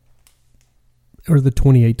 Or the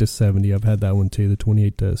 28 to 70, I've had that one too. The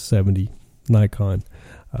 28 to 70 Nikon.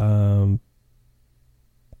 And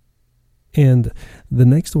the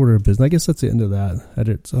next order of business, I guess that's the end of that.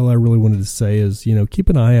 That's all I really wanted to say is, keep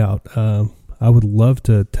an eye out. I would love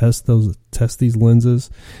to test these lenses,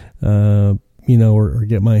 or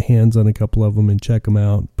get my hands on a couple of them and check them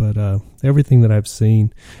out. But everything that I've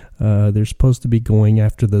seen, they're supposed to be going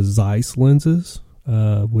after the Zeiss lenses,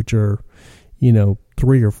 which are,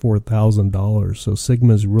 $3,000 or $4,000. So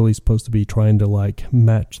Sigma is really supposed to be trying to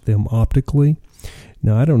match them optically.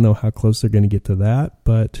 Now, I don't know how close they're going to get to that,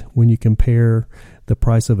 but when you compare the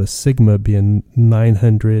price of a Sigma being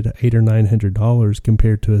 $800 or $900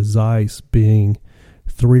 compared to a Zeiss being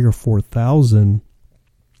 $3,000 or $4,000,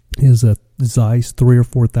 is a Zeiss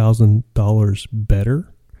 $3,000 or $4,000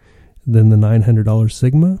 better than the $900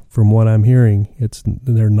 Sigma? From what I'm hearing,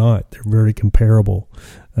 they're not. They're very comparable.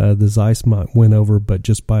 The Zeiss might win over, but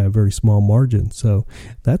just by a very small margin. So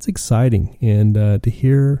that's exciting, and to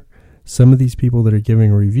hear some of these people that are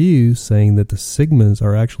giving reviews saying that the Sigmas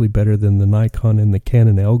are actually better than the Nikon and the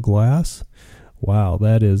Canon L glass. Wow,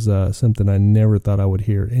 that is something I never thought I would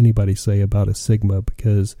hear anybody say about a Sigma,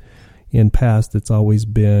 because in past it's always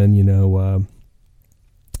been,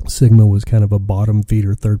 Sigma was kind of a bottom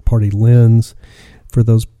feeder third-party lens for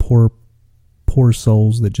those poor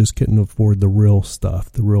souls that just couldn't afford the real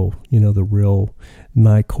stuff, the real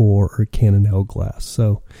Nikkor or Canon L glass.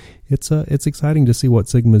 So it's exciting to see what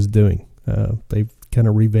Sigma's doing. They've kind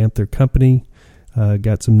of revamped their company,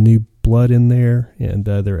 got some new blood in there, and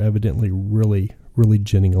they're evidently really, really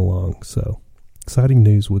ginning along. So exciting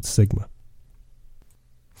news with Sigma.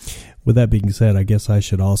 With that being said, I guess I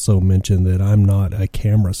should also mention that I'm not a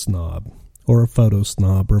camera snob or a photo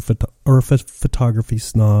snob or a photography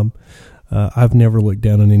snob. I've never looked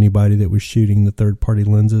down on anybody that was shooting the third-party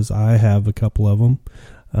lenses. I have a couple of them,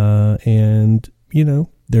 and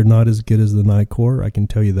they're not as good as the Nikkor, I can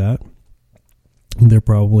tell you that. They're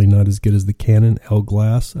probably not as good as the Canon L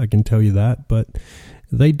glass, I can tell you that, but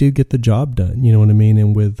they do get the job done, you know what I mean?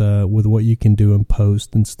 And with what you can do in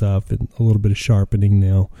post and stuff, and a little bit of sharpening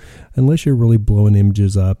now, unless you're really blowing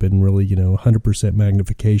images up and really, 100%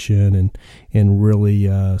 magnification and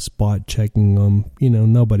really spot checking them,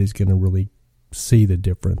 nobody's going to really see the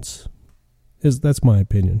difference. That's my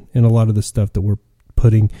opinion. And a lot of the stuff that we're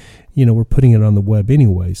putting it on the web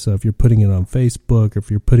anyway. So if you're putting it on Facebook, or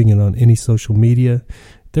if you're putting it on any social media,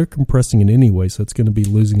 they're compressing it anyway. So it's going to be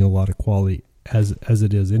losing a lot of quality as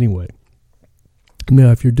it is anyway.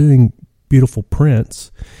 Now, if you're doing beautiful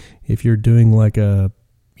prints, if you're doing like a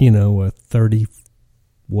 30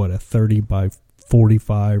 by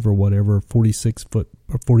 45 or whatever, 46 foot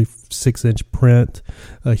or 46 inch print,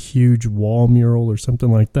 a huge wall mural or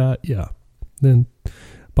something like that, yeah, then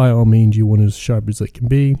by all means you want it as sharp as it can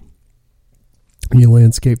be. You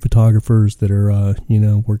landscape photographers that are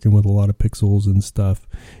working with a lot of pixels and stuff,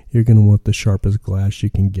 you're going to want the sharpest glass you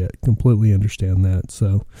can get. Completely understand that.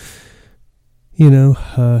 So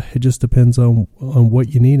it just depends on what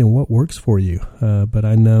you need and what works for you. But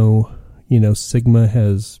I know Sigma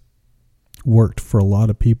has worked for a lot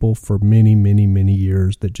of people for many, many, many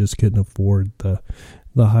years that just couldn't afford the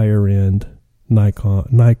higher end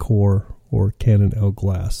Nikkor or Canon L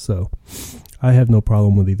glass. So I have no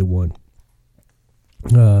problem with either one.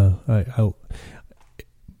 I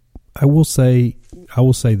will say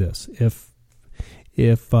this: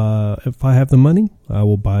 if I have the money, I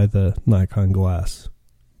will buy the Nikon glass.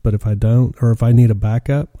 But if I don't, or if I need a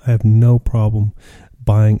backup, I have no problem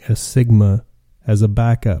buying a Sigma as a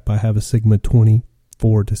backup. I have a Sigma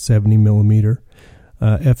 24 to 70 millimeter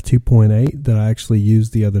f2.8 that I actually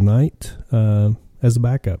used the other night as a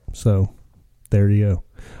backup. So there you go.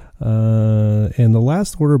 And the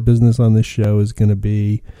last order of business on this show is going to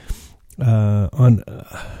be on,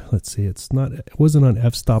 let's see, it wasn't on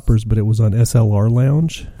F-Stoppers, but it was on SLR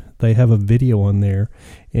Lounge. They have a video on there,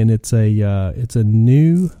 and it's a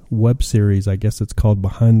new web series. I guess it's called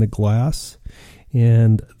Behind the Glass.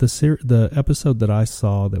 And the episode that I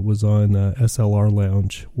saw that was on SLR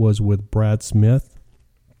Lounge was with Brad Smith,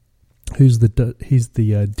 he's the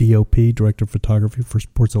DOP, Director of Photography for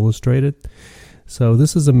Sports Illustrated. So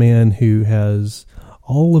this is a man who has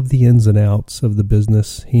all of the ins and outs of the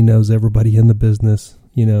business. He knows everybody in the business,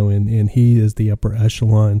 and he is the upper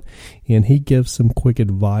echelon, and he gives some quick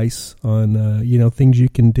advice on, things you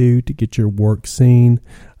can do to get your work seen,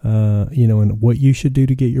 and what you should do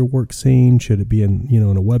to get your work seen. Should it be in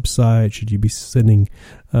a website? Should you be sending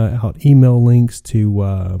out email links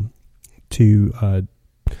to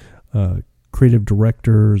creative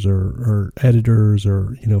directors or editors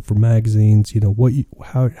or, for magazines,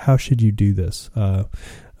 how should you do this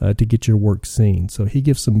to get your work seen? So he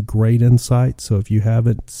gives some great insight. So if you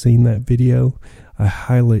haven't seen that video, I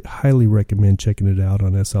highly recommend checking it out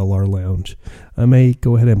on SLR Lounge. I may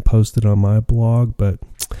go ahead and post it on my blog, but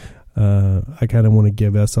I kind of want to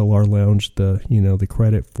give SLR Lounge the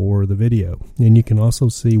credit for the video. And you can also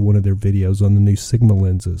see one of their videos on the new Sigma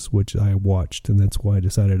lenses, which I watched, and that's why I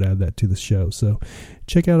decided to add that to the show. So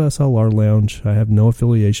check out SLR Lounge. I have no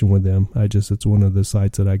affiliation with them. It's one of the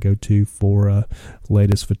sites that I go to for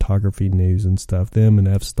latest photography news and stuff. Them and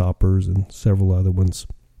F-Stoppers and several other ones.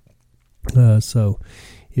 So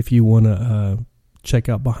if you want to check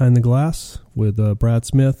out Behind the Glass with Brad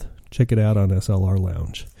Smith, check it out on SLR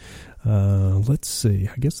Lounge. Let's see.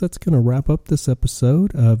 I guess that's going to wrap up this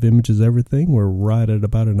episode of Images Everything. We're right at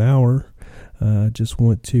about an hour. Just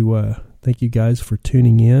want to thank you guys for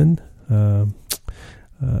tuning in.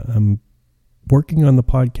 I'm working on the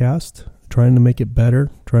podcast, trying to make it better,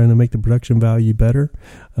 trying to make the production value better.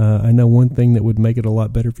 I know one thing that would make it a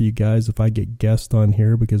lot better for you guys if I get guests on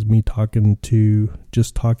here, because me talking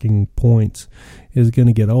points is going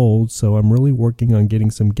to get old. So I'm really working on getting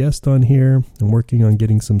some guests on here. I'm working on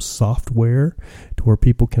getting some software to where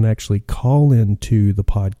people can actually call into the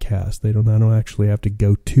podcast. I don't actually have to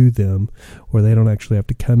go to them, or they don't actually have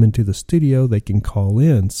to come into the studio. They can call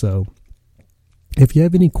in. So if you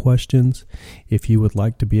have any questions, if you would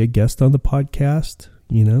like to be a guest on the podcast,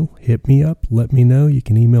 hit me up, let me know. You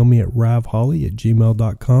can email me at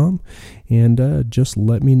ravholly@gmail.com, and just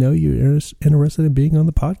let me know you're interested in being on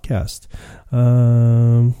the podcast.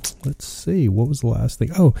 Let's see, what was the last thing?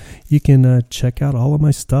 Oh, you can check out all of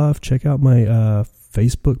my stuff. Check out my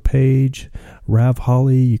Facebook page, Rav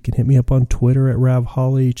Holly. You can hit me up on Twitter at Rav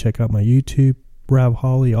Holly. Check out my YouTube, Rav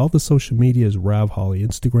Holly. All the social media is Rav Holly,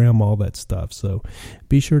 Instagram, all that stuff. So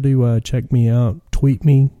be sure to check me out. Tweet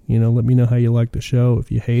me, let me know how you like the show.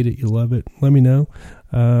 If you hate it, you love it, let me know.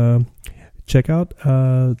 Check out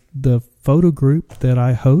the photo group that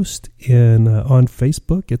I host on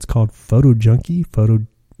Facebook. It's called Photo Junkie, Photo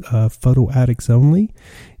Addicts Only,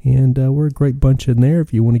 and we're a great bunch in there.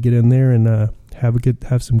 If you want to get in there and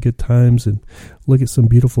have some good times and look at some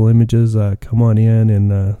beautiful images, come on in,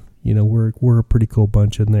 and we're a pretty cool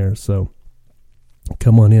bunch in there. So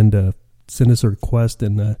come on in to send us a request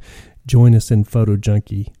and join us in Photo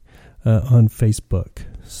Junkie on Facebook.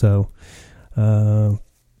 So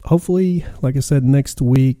hopefully, like I said, next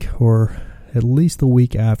week or at least the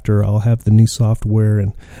week after, I'll have the new software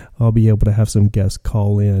and I'll be able to have some guests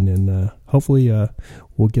call in, and hopefully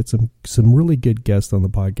we'll get some really good guests on the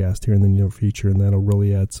podcast here in the near future, and that'll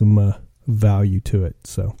really add some value to it.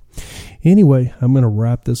 So anyway, I'm going to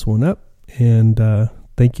wrap this one up, and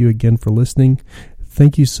thank you again for listening.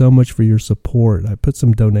 Thank you so much for your support. I put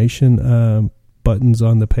some donation buttons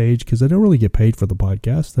on the page because I don't really get paid for the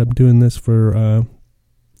podcast. I'm doing this for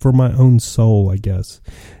my own soul, I guess.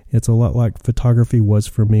 It's a lot like photography was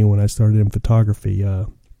for me when I started in photography.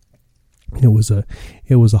 It was a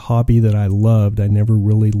hobby that I loved. I never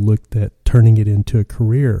really looked at turning it into a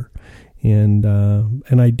career. And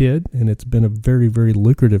I did, and it's been a very, very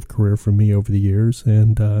lucrative career for me over the years.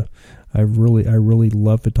 And I really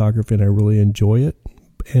love photography, and I really enjoy it.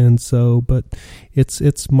 And so, but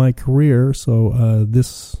it's my career. So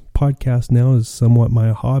this podcast now is somewhat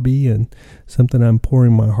my hobby and something I'm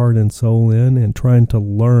pouring my heart and soul in and trying to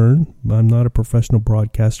learn. I'm not a professional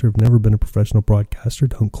broadcaster. I've never been a professional broadcaster.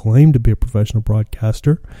 Don't claim to be a professional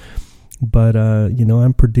broadcaster. But,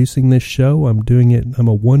 I'm producing this show. I'm doing it. I'm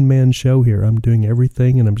a one-man show here. I'm doing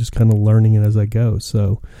everything, and I'm just kind of learning it as I go.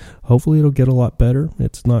 So hopefully it'll get a lot better.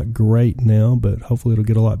 It's not great now, but hopefully it'll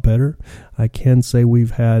get a lot better. I can say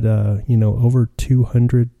we've had, over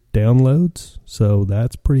 200 downloads. So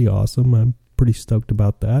that's pretty awesome. I'm pretty stoked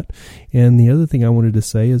about that. And the other thing I wanted to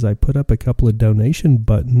say is I put up a couple of donation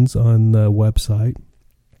buttons on the website.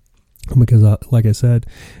 Because, like I said,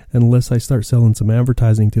 unless I start selling some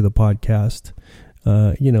advertising to the podcast,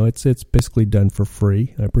 it's basically done for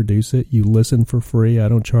free. I produce it. You listen for free. I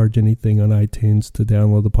don't charge anything on iTunes to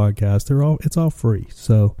download the podcast. It's all free.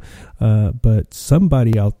 So, but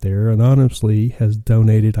somebody out there anonymously has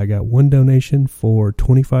donated. I got one donation for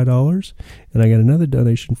 $25 and I got another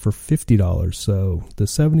donation for $50. So the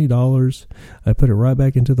 $70, I put it right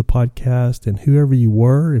back into the podcast. And whoever you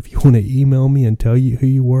were, if you want to email me and tell you who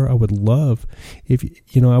you were, I would love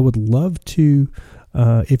to.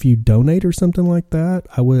 If you donate or something like that,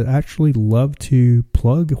 I would actually love to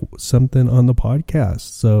plug something on the podcast.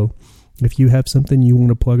 So if you have something you want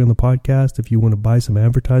to plug on the podcast, if you want to buy some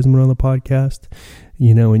advertisement on the podcast,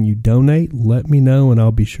 and you donate, let me know and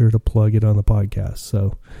I'll be sure to plug it on the podcast.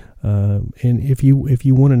 So, and if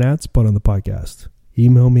you want an ad spot on the podcast,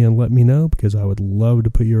 email me and let me know because I would love to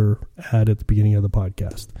put your ad at the beginning of the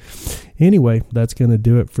podcast. Anyway, that's going to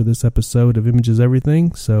do it for this episode of Images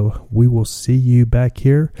Everything. So we will see you back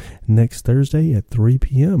here next Thursday at 3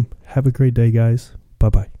 p.m. Have a great day, guys.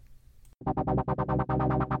 Bye-bye.